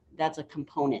 that's a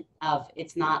component of,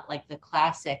 it's not like the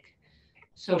classic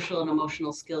social and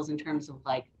emotional skills in terms of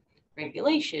like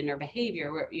regulation or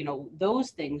behavior, where, those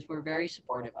things we're very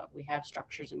supportive of. We have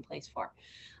structures in place for.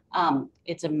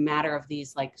 It's a matter of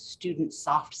these like student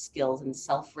soft skills and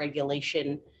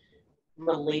self-regulation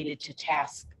related to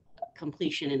task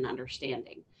completion and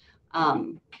understanding.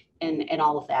 And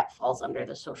all of that falls under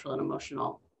the social and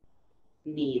emotional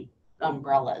need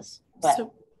umbrellas.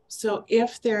 But so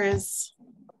if there is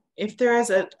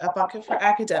a bucket for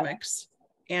academics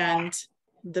and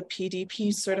the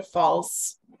PDP sort of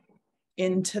falls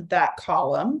into that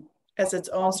column as its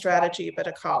own strategy, but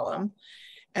a column,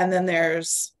 and then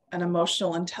there's an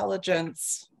emotional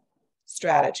intelligence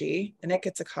strategy and it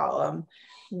gets a column,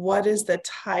 what is the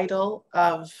title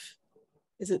of,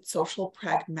 is it social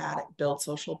pragmatic, build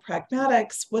social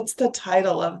pragmatics? What's the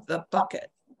title of the bucket?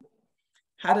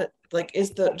 How do, like,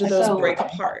 do those break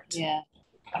apart? Yeah.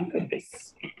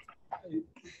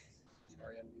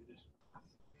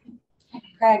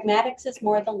 Pragmatics is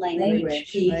more the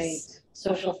language piece. Right.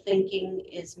 Social thinking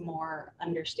is more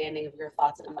understanding of your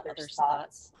thoughts and others'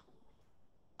 thoughts.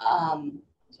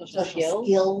 Social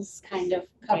skills kind of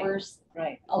covers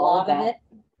a lot of it.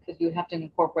 Because you have to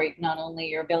incorporate not only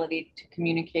your ability to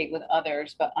communicate with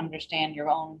others, but understand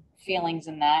your own feelings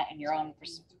in that and your own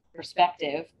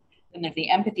perspective. And there's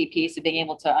the empathy piece of being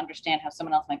able to understand how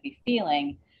someone else might be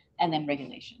feeling, and then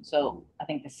regulation. So I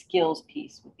think the skills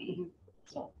piece would be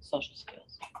social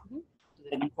skills.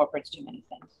 It incorporates too many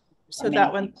things. So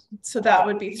that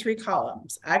would be 3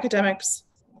 columns: academics,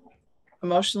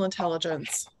 emotional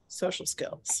intelligence, social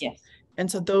skills. Yes.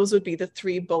 And so those would be the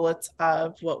 3 bullets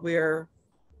of what we're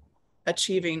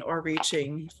achieving or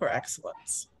reaching for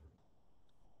excellence.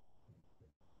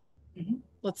 Mm-hmm.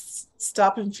 Let's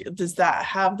stop and feel, does that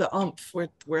have the oomph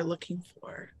we're looking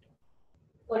for?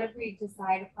 What did we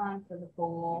decide upon for the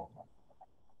goal?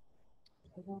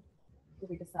 Did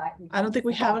we decide? I don't think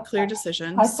we have a clear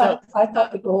decision. I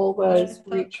thought the goal was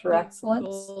reach for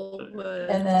excellence,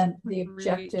 and then the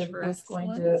objective was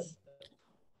going to,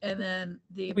 and then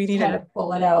the we need kind to of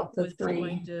pull it out the was 3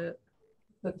 going to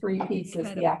pieces: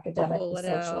 kind the of academic, pull the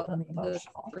it social, out, and the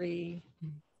emotional.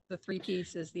 the three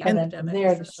pieces, the And then academic, from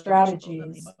there, the the social,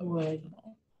 strategies and the would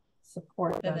emotional.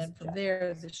 support And those then from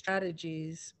there, the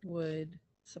strategies would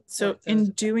support. So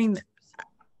in doing,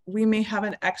 we may have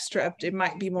an extra, it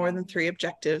might be more than 3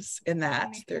 objectives in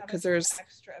that, because there's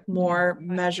more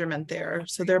measurement there.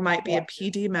 So there might be a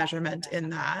PD measurement in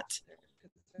that.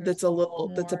 that's a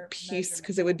little, that's a piece,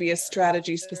 because it would be a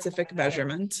strategy specific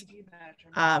measurement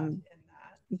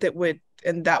that would,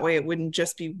 and that way it wouldn't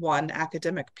just be one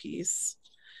academic piece.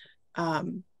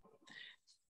 I'm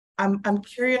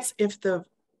curious if the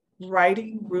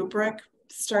writing rubric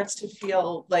starts to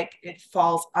feel like it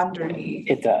falls underneath.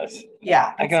 It does.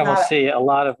 Yeah. I can almost see a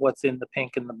lot of what's in the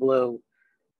pink and the blue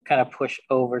kind of push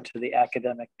over to the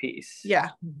academic piece. Yeah.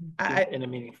 In a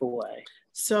meaningful way.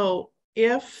 So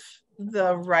if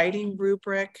the writing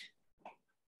rubric,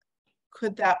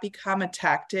 could that become a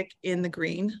tactic in the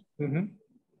green? Mm-hmm.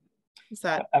 Is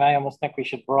that? And I almost think we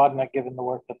should broaden it, given the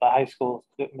work that the high school,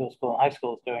 middle school and high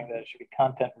school is doing, that it should be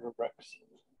content rubrics.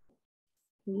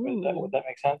 Would that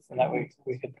make sense? And that way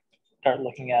we could start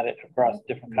looking at it across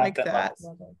different content levels.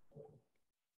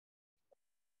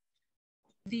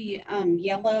 The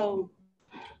yellow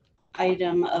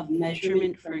item of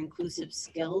measurement for inclusive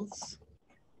skills.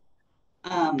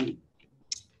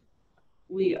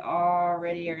 We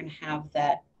already are going to have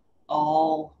that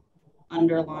all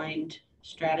underlined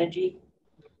strategy.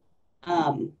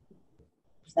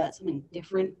 Is that something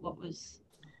different? What was?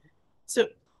 So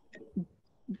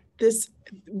this,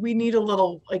 we need a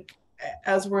little, like,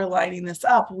 as we're lining this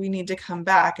up, we need to come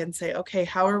back and say, okay,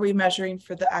 how are we measuring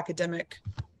for the academic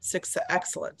success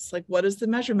excellence? Like, what is the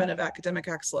measurement of academic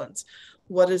excellence?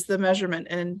 What is the measurement?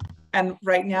 And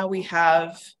right now we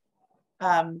have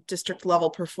district level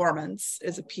performance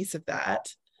is a piece of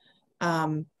that.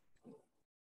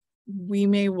 We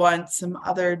may want some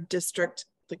other district,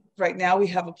 like right now we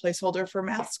have a placeholder for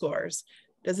math scores.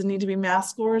 Does it need to be math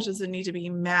scores? Does it need to be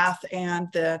math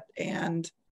and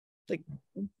like,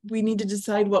 we need to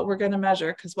decide what we're going to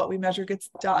measure, because what we measure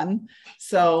gets done.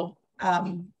 So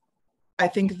I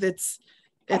think it's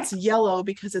yellow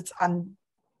because it's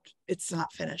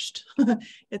not finished.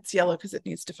 It's yellow because it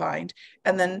needs defined.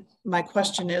 And then my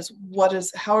question is,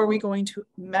 how are we going to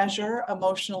measure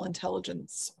emotional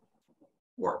intelligence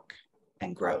work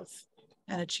and growth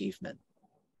and achievement?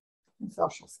 And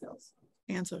social skills.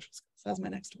 And social skills. That's my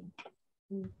next one.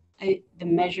 The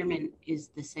measurement is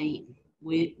the same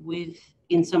with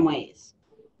in some ways.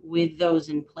 With those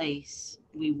in place,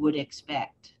 we would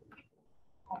expect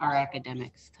our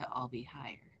academics to all be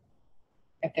higher.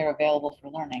 If they're available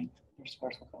for learning, your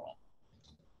scores will go up.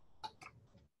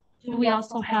 Do we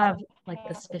also have like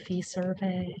the Spiffy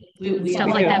survey? We Stuff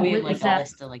like that. We have Is like a that,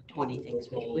 list of like 20 things.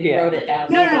 We wrote it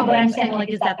down. no, but I'm saying, like,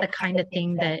 is that the kind of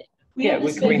thing that we can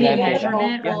we bring that in. measured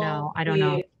it or no? I don't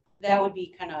know. That would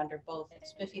be kind of under both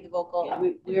Spiffy the vocal.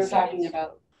 We were talking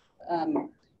about,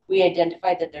 we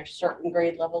identified that there's certain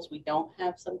grade levels we don't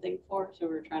have something for. So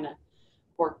we're trying to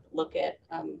look at,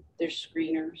 there's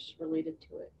screeners related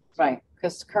to it. Right,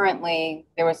 because currently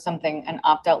there was an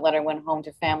opt-out letter went home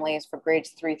to families for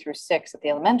grades 3 through 6 at the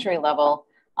elementary level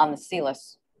on the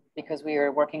CLIS, because we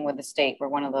were working with the state. We're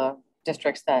one of the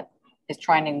districts that is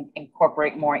trying to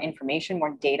incorporate more information,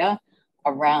 more data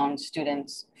around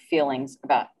students' feelings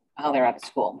about how they're at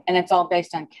school. And it's all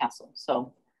based on CASEL.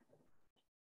 So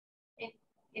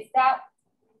is that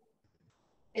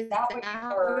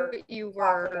what you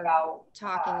were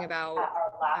talking about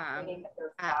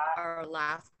at our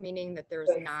last meeting, that there's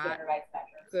not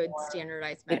good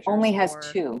standardized measures? it only has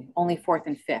 2, only 4th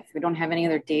and 5th. We don't have any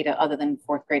other data other than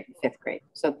 4th grade and 5th grade.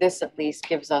 So this at least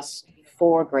gives us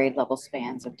 4 grade level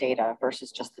spans of data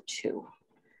versus just the 2.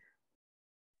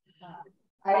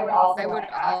 I would also want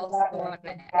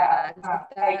to add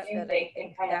that I do think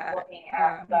in kind of looking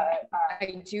at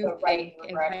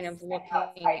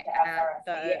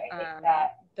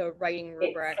the writing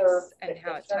rubrics and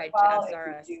how it's tied to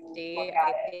SRSD.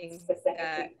 I think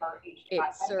that it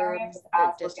serves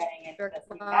the district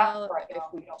well if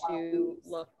we do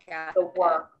look at the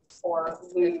work or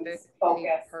lose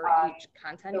focus per each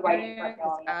content unit,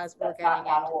 because as we're getting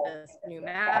into this new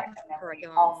math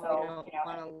curriculum, we don't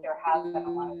want to lose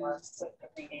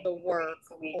the work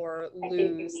or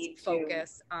lose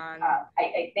focus on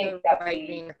the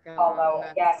writing curriculum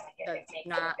that's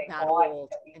not that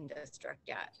old in district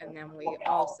yet. And then we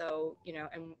also,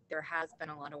 and there has been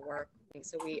a lot of work.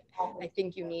 So I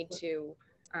think you need to,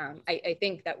 I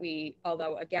think that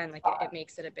although again, like it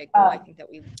makes it a big goal, I think that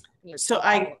we need so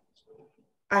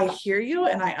I hear you,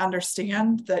 and I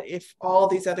understand that if all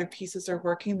these other pieces are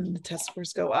working, then the test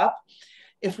scores go up.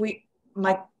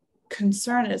 My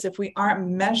concern is if we aren't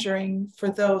measuring for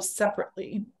those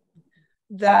separately,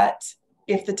 that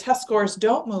if the test scores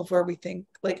don't move where we think,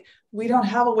 like, we don't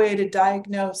have a way to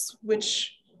diagnose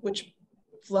which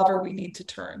lever we need to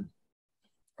turn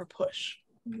or push.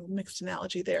 Mixed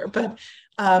analogy there, but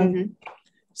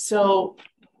so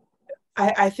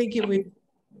I think it would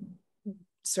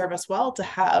serve us well to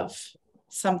have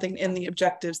something in the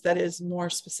objectives that is more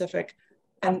specific,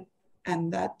 and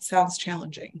that sounds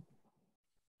challenging.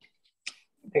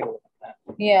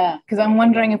 Yeah, because I'm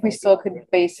wondering if we still could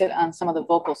base it on some of the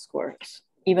vocal scores,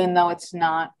 even though it's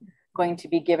not going to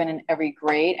be given in every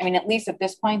grade. I mean, at least at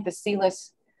this point, the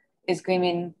CLIS is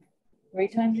going 3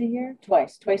 times a year,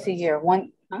 twice a year,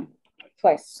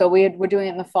 twice. So we're doing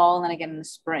it in the fall and then again in the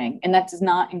spring. And that does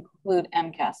not include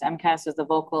MCAS. MCAS is the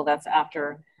vocal that's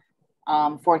after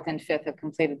 4th and 5th have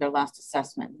completed their last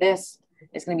assessment. This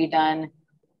is going to be done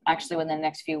actually within the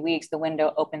next few weeks. The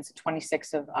window opens the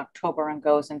 26th of October and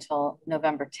goes until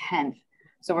November 10th.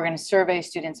 So we're going to survey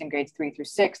students in grades 3 through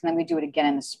 6, and then we do it again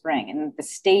in the spring. And the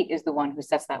state is the one who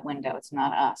sets that window. It's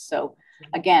not us. So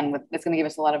again, it's going to give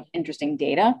us a lot of interesting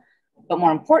data. But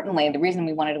more importantly, the reason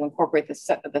we wanted to incorporate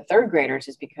the 3rd graders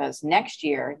is because next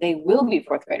year they will be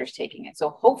 4th graders taking it.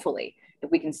 So hopefully, if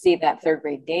we can see that 3rd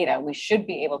grade data, we should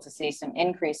be able to see some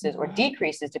increases or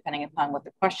decreases depending upon what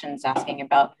the question is asking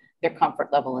about their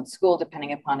comfort level in school,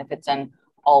 depending upon if it's an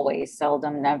always,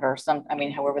 seldom, never,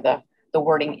 however the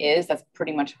wording is. That's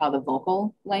pretty much how the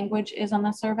vocal language is on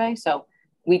the survey. So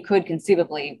we could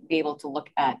conceivably be able to look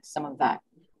at some of that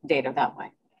data that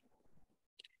way.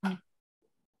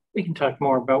 We can talk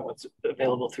more about what's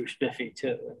available through Spiffy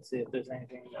too, and see if there's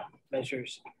anything that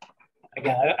measures.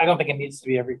 Again, I don't think it needs to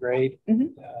be every grade,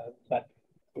 but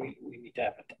we need to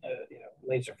have a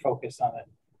laser focus on it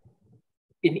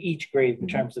in each grade in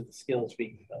terms of the skills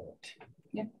being developed.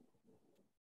 Yeah.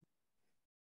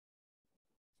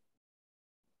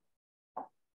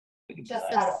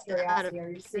 Just out of curiosity, are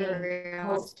you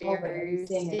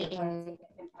seeing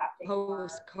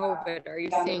post-COVID, are you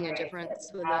seeing a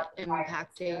difference with it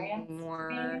impacting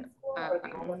more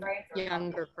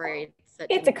younger grades?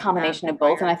 It's a combination of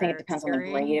both, and I think it depends on the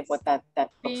grade of what that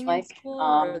looks like.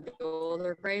 Or the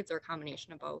older grades, or a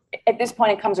combination of both? At this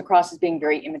point, it comes across as being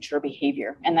very immature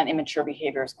behavior, and that immature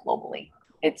behavior is globally.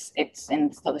 It's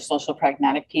in the social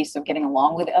pragmatic piece of getting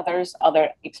along with others,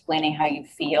 explaining how you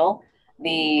feel,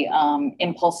 the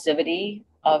impulsivity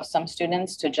of some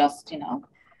students to just,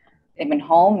 they've been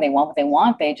home, they want what they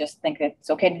want, they just think it's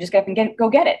okay to just get up and go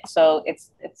get it. So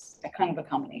it's a kind of a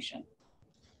combination.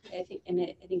 I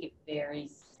think it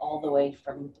varies all the way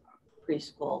from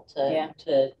preschool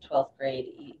to 12th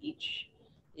grade. Each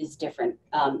is different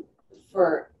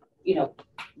for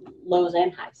lows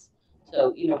and highs.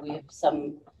 So we have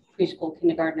some preschool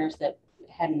kindergartners that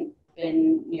hadn't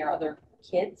been near other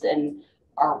kids and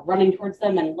are running towards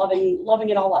them and loving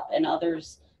it all up, and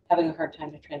others having a hard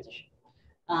time to transition.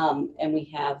 And we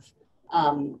have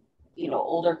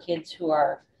older kids who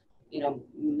are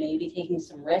maybe taking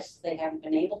some risks they haven't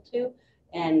been able to,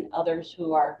 and others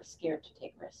who are scared to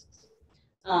take risks.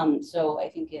 So I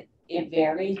think it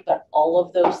varies, but all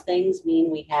of those things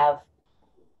mean we have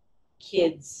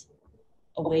kids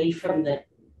away from the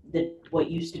what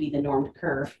used to be the normed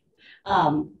curve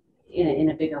in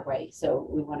a bigger way. So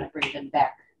we want to bring them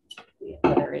back,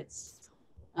 whether it's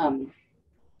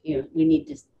we need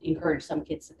to encourage some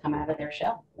kids to come out of their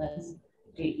shell.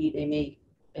 They may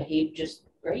behave just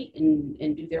great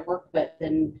and do their work, but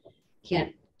then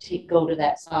can't go to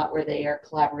that spot where they are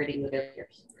collaborating with their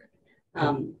peers.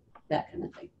 That kind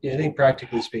of thing. Yeah, I think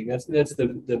practically speaking, that's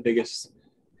the biggest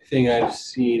thing I've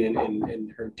seen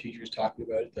and heard teachers talking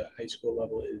about at the high school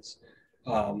level is,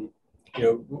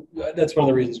 that's one of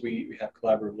the reasons we have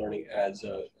collaborative learning as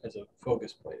a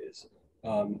focus point is,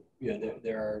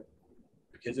 there are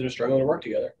kids that are struggling to work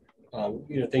together.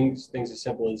 Things as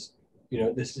simple as,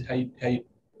 this is how you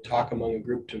talk among a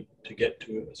group to get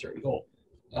to a certain goal.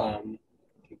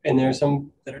 And there are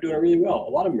some that are doing it really well. A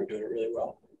lot of them are doing it really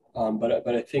well.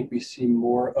 But I think we see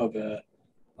more of a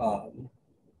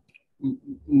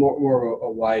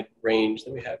wide range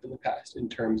than we have in the past in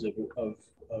terms of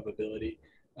ability.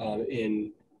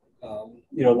 Along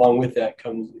with that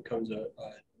comes a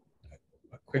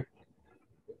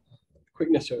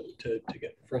quickness to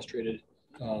get frustrated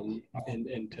and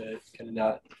to kind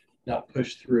of not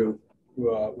push through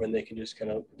when they can just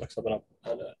kind of look something up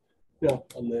on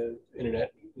the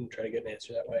internet and try to get an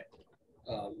answer that way.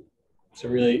 So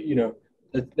really,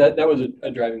 that was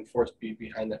a driving force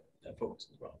behind that focus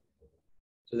as well.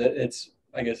 So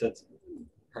I guess that's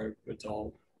part of it's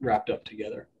all wrapped up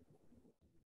together.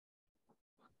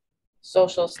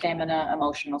 Social stamina,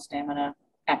 emotional stamina,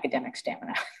 academic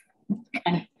stamina.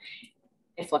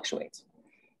 It fluctuates.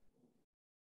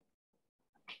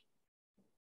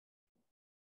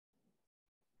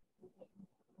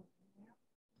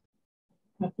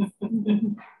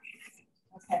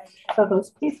 Okay, so those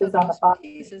pieces on the bottom,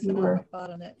 Pieces you on were, the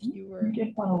bottom that you you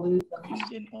didn't want to lose them.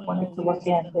 You wanted to look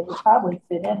in. They would probably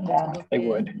fit in then. They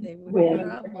would. They would With,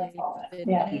 probably fit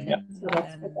yeah, in so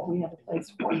that's good that we have a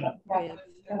place for them. with,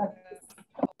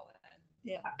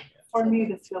 yeah. For So me,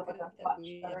 that's this feels like good a that much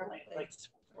we better, have a like place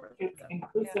for it's them.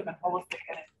 inclusive and holistic,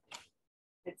 and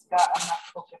it's got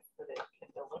enough focus that it can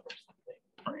deliver something.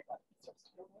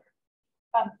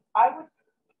 I would,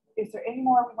 is there any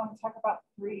more we want to talk about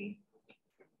 3?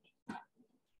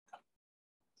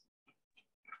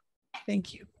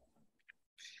 Thank you.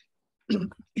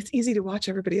 It's easy to watch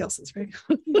everybody else's, right?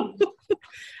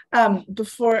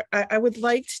 Before I would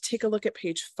like to take a look at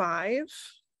page 5.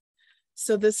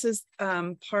 So this is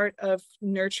part of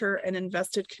nurture an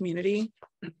invested community.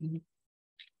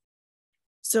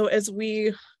 So as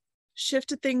we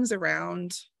shifted things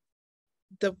around,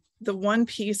 the one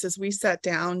piece is we sat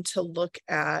down to look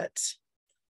at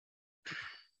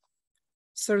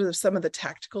sort of some of the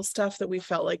tactical stuff that we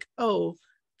felt like, oh,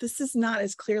 this is not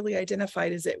as clearly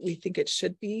identified as we think it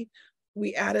should be.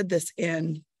 We added this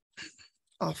in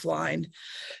offline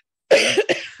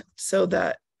so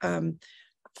that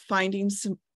finding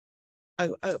some,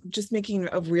 just making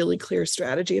a really clear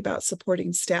strategy about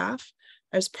supporting staff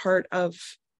as part of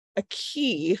a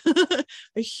key,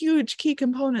 a huge key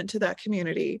component to that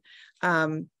community.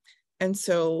 And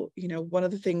so, you know, one of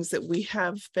the things that we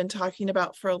have been talking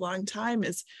about for a long time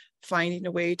is finding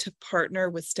a way to partner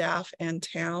with staff and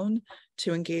town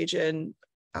to engage in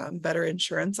better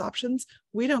insurance options.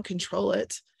 We don't control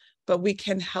it, but we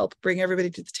can help bring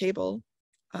everybody to the table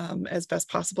as best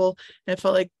possible. And I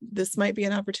felt like this might be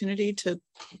an opportunity to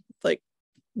like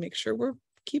make sure we're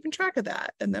keeping track of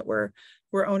that and that we're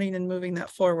owning and moving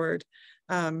that forward.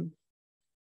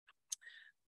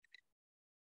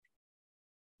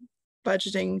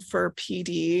 Budgeting for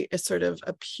PD is sort of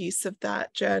a piece of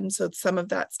that, Jen. So some of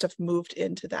that stuff moved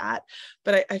into that,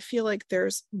 but I feel like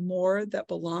there's more that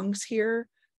belongs here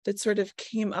that sort of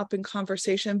came up in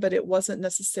conversation, but it wasn't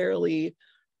necessarily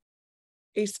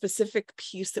a specific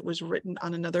piece that was written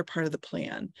on another part of the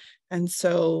plan. And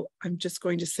so I'm just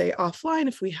going to say offline,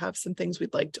 if we have some things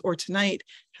we'd like to, or tonight,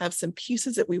 have some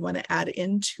pieces that we want to add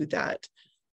into that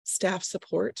staff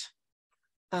support.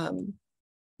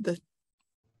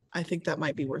 I think that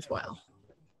might be worthwhile.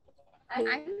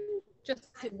 I'm just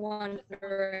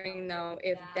wondering though,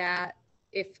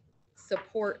 if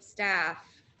support staff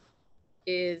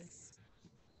is,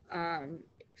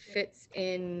 fits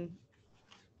in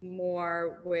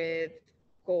more with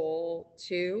goal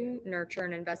 2, nurture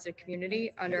an invested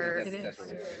community under. It is.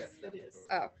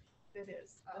 Oh. It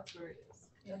is. That's where it is.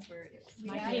 That's where it is.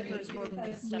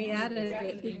 We added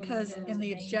it because in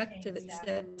the objective it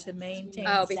said to maintain.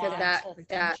 Oh, because staff that,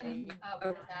 retention.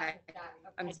 okay.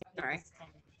 I'm sorry.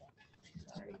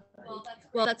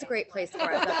 Well, that's a great place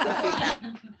for it. That's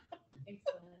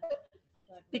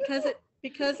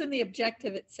Because in the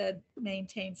objective it said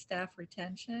maintain staff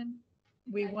retention,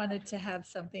 we wanted to have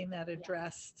something that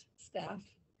addressed staff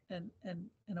and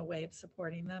a way of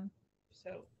supporting them.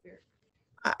 So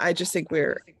I just think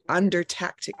we're under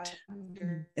tacticked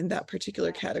in that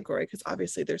particular category because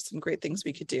obviously there's some great things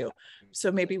we could do.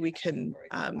 So maybe we can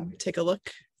take a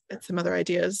look at some other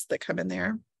ideas that come in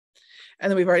there. And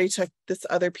then we've already took this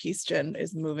other piece, Jen,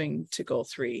 is moving to goal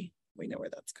 3. We know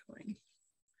where that's going.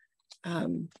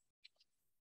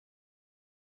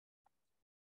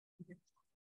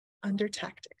 Under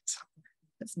tacticked.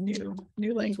 That's new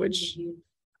language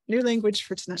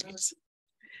for tonight.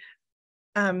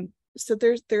 So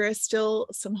there is still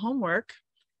some homework.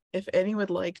 If anyone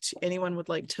would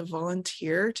like to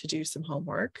volunteer to do some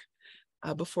homework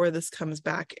before this comes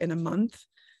back in a month.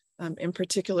 In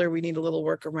particular, we need a little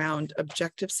work around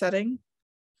objective setting.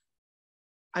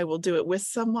 I will do it with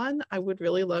someone. I would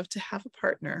really love to have a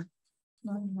partner.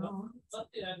 Let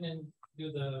the admin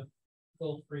do the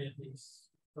goal 3 at least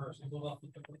first, and we'll help you.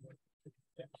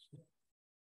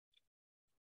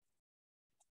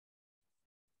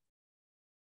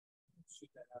 Shoot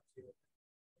that out to you.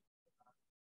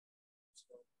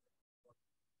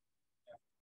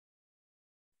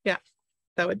 Yeah,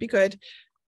 that would be good.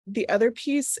 The other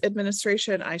piece,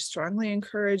 administration, I strongly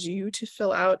encourage you to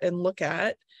fill out and look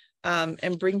at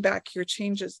and bring back your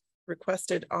changes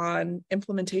requested on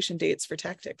implementation dates for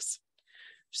tactics.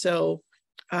 So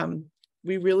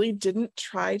we really didn't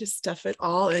try to stuff it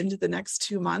all into the next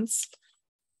 2 months.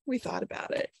 We thought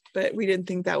about it, but we didn't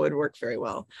think that would work very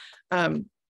well.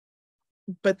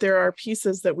 But there are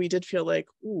pieces that we did feel like,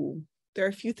 ooh, there are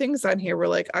a few things on here. We're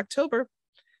like, October,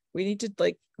 we need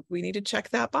to check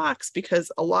that box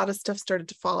because a lot of stuff started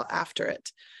to fall after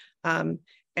it. And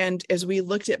And as we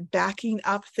looked at backing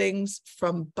up things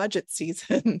from budget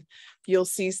season, you'll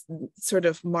see sort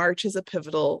of March is a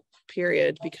pivotal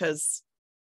period because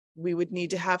we would need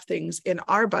to have things in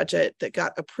our budget that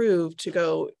got approved to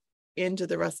go into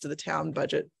the rest of the town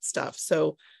budget stuff.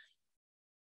 So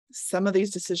some of these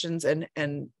decisions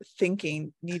and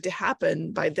thinking need to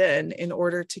happen by then in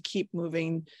order to keep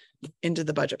moving into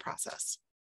the budget process.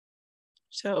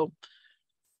 So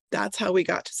that's how we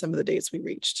got to some of the dates we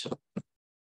reached.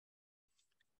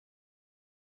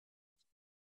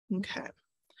 Okay,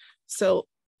 so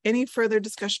any further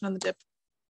discussion on the dip?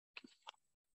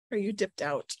 Are you dipped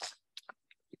out?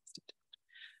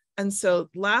 And so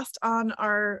last on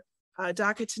our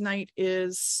docket tonight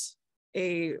is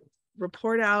a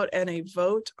report out and a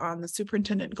vote on the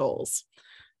superintendent goals.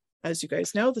 As you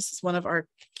guys know, this is one of our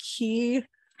key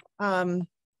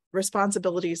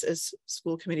responsibilities as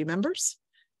school committee members,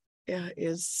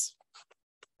 is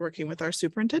working with our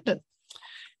superintendent.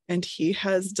 And he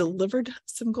has delivered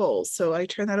some goals. So I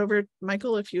turn that over,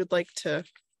 Michael, if you would like to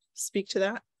speak to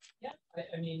that. Yeah,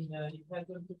 I mean, you had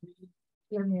them to read.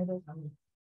 You're near the.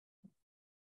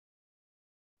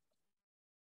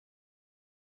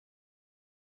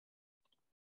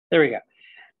 There we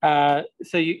go.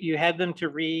 So you had them to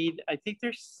read. I think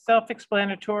they're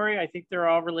self-explanatory. I think they're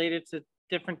all related to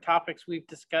different topics we've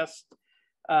discussed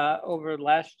over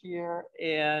last year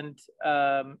and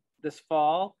this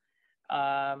fall.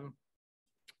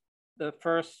 The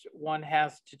first one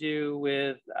has to do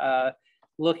with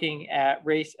looking at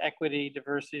race, equity,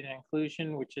 diversity, and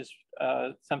inclusion, which is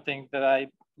something that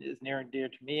is near and dear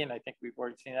to me, and I think we've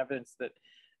already seen evidence that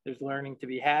there's learning to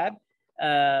be had.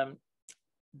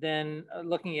 Then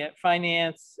looking at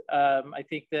finance, I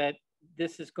think that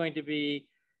this is going to be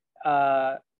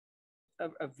a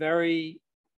very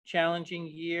challenging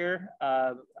year.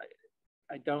 I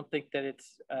don't think that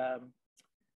it's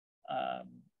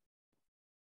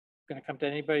going to come to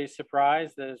anybody's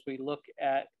surprise that as we look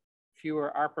at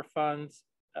fewer ARPA funds,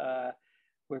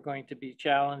 we're going to be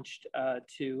challenged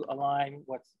to align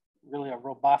what's really a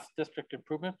robust district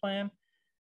improvement plan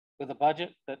with a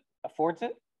budget that affords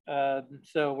it.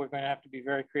 So we're going to have to be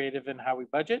very creative in how we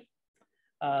budget.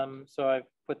 So I've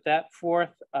put that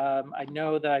forth. I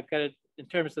know that I've got it in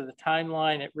terms of the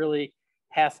timeline, it really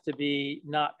has to be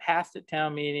not passed at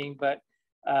town meeting, but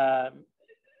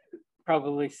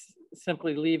probably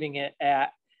simply leaving it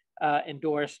at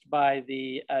endorsed by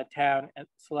the town and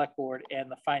select board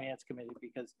and the finance committee,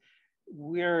 because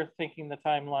we're thinking the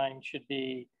timeline should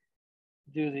be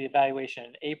do the evaluation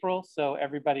in April. So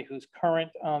everybody who's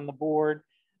current on the board,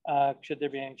 should there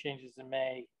be any changes in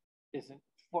May, isn't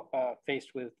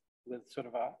faced with sort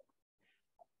of a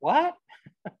what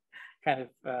kind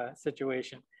of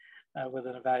situation with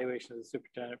an evaluation of the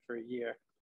superintendent for a year.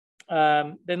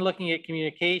 Then looking at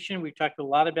communication, we've talked a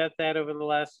lot about that over the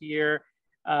last year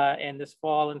and this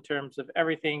fall in terms of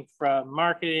everything from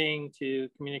marketing to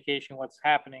communication, what's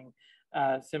happening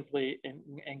simply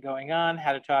and going on,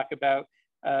 how to talk about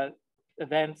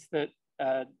events that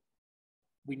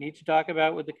we need to talk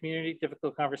about with the community,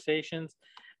 difficult conversations.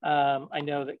 I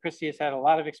know that Christy has had a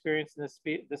lot of experience in this.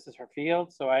 This is her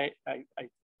field, so I'm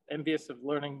envious of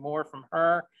learning more from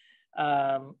her.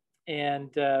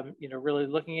 You know, really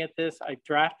looking at this, I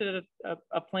drafted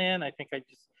a plan. I think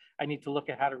I need to look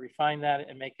at how to refine that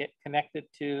and make it connected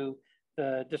to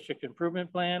the district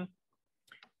improvement plan.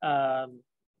 And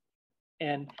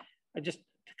I just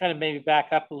to kind of maybe back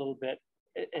up a little bit,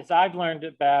 as I've learned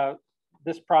about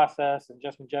this process and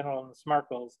just in general in the SMART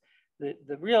goals,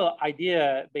 the real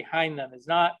idea behind them is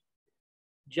not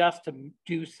just to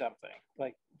do something,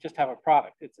 like just have a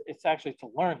product. It's actually to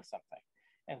learn something,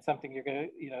 and something you're gonna,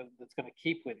 you know, that's gonna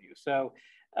keep with you. So,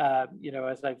 you know,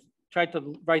 as I've tried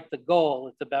to write the goal,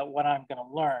 it's about what I'm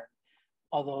gonna learn,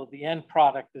 although the end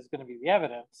product is gonna be the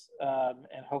evidence,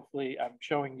 and hopefully I'm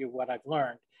showing you what I've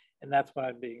learned, and that's what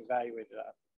I'm being evaluated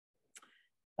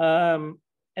on.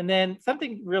 And then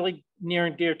something really near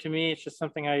and dear to me, it's just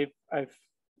something I've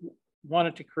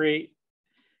wanted to create,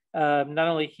 not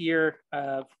only here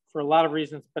for a lot of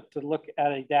reasons, but to look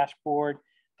at a dashboard,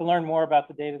 to learn more about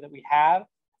the data that we have.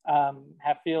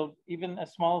 Hatfield, even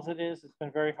as small as it is, it's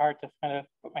been very hard to kind of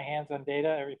put my hands on data,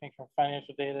 everything from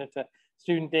financial data to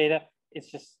student data.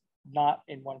 It's just not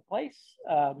in one place.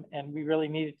 And we really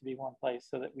need it to be one place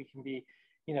so that we can be,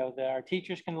 you know, that our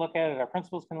teachers can look at it, our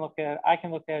principals can look at it, I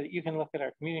can look at it, you can look at it,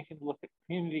 our community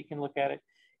can look at it,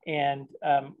 and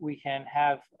we can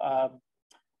have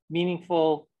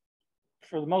meaningful,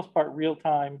 for the most part,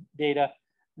 real-time data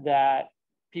that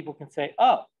people can say,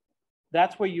 oh,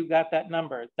 that's where you got that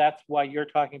number. That's why you're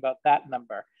talking about that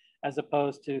number. as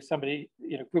opposed to somebody,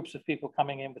 groups of people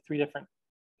coming in with 3 different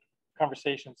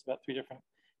conversations about 3 different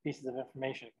pieces of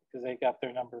information because they got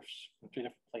their numbers from 3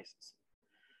 different places.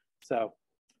 So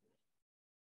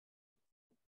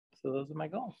those are my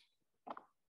goals.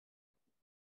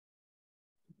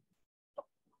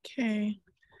 Okay.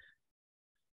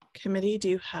 Committee, do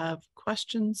you have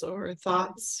questions or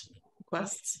thoughts,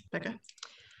 requests? Becca?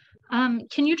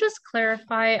 Can you just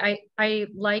clarify? I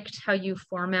liked how you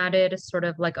formatted sort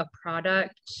of like a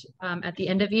product at the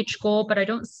end of each goal, but I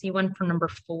don't see one for number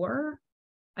 4.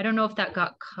 I don't know if that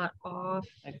got cut off.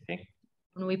 I think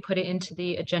when we put it into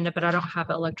the agenda, but I don't have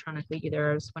it electronically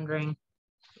either. I was wondering.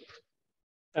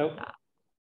 Oh,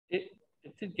 it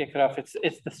did get cut off. It's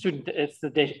the student. It's the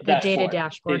data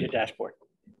dashboard. Data dashboard.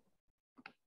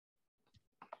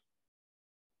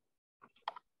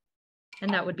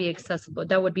 And that would be accessible.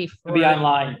 That would be for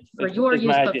online for your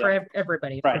use, but for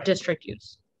everybody, right, for district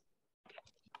use. Okay.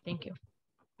 Thank you.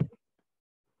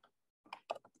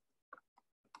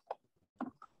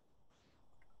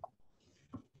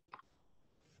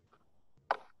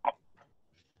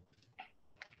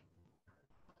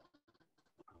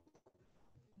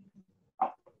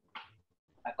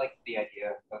 I like the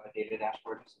idea of a data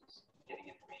dashboard, just getting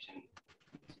information.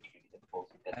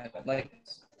 I like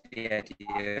the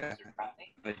idea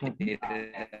of a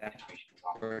data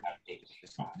dashboard,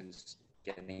 just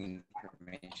getting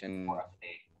information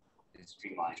is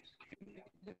streamlined.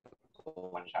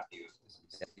 One-shot view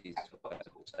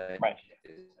website right.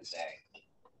 is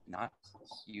not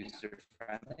user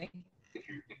friendly.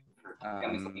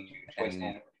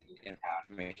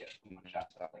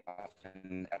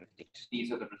 Often out of date.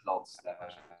 These are the results that we're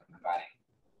providing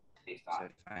based on. So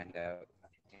to find out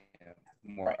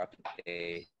more up to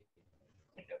date,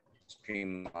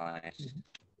 streamlined,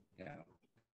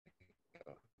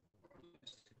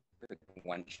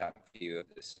 one-shot view of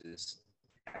this is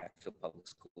Hatfield Public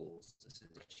Schools. This is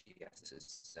HES. This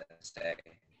is SA.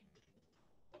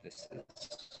 This is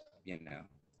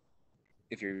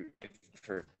if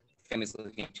for families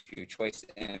looking to choice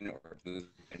in or move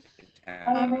into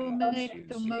town. I will make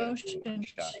the motion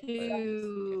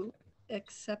to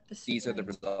accept the these are the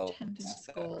results attendance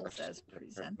goals as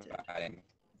presented.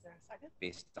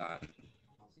 Based on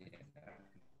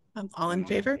all in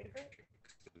favor?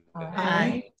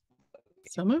 Aye.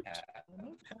 So moved.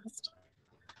 Passed.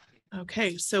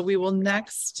 Okay, so we will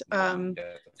next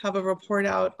have a report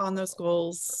out on those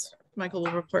goals. Michael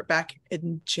will report back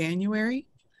in January,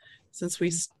 since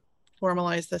we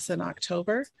formalized this in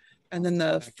October, and then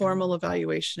the formal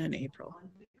evaluation in April.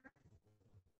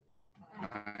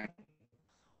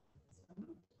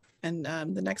 And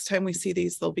the next time we see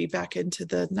these, they'll be back into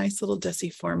the nice little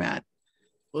DESI format.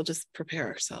 We'll just prepare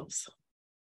ourselves.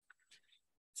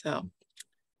 So,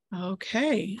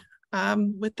 okay.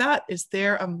 With that, is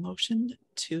there a motion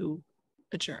to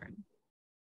adjourn?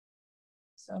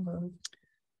 So moved.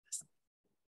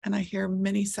 And I hear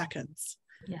many seconds.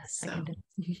 Yes.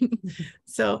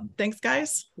 So thanks,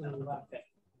 guys.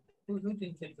 Who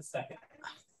didn't get the second?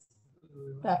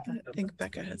 I think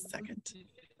Becca has second.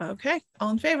 Okay,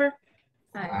 all in favor?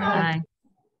 Aye.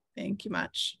 Thank you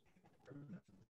much.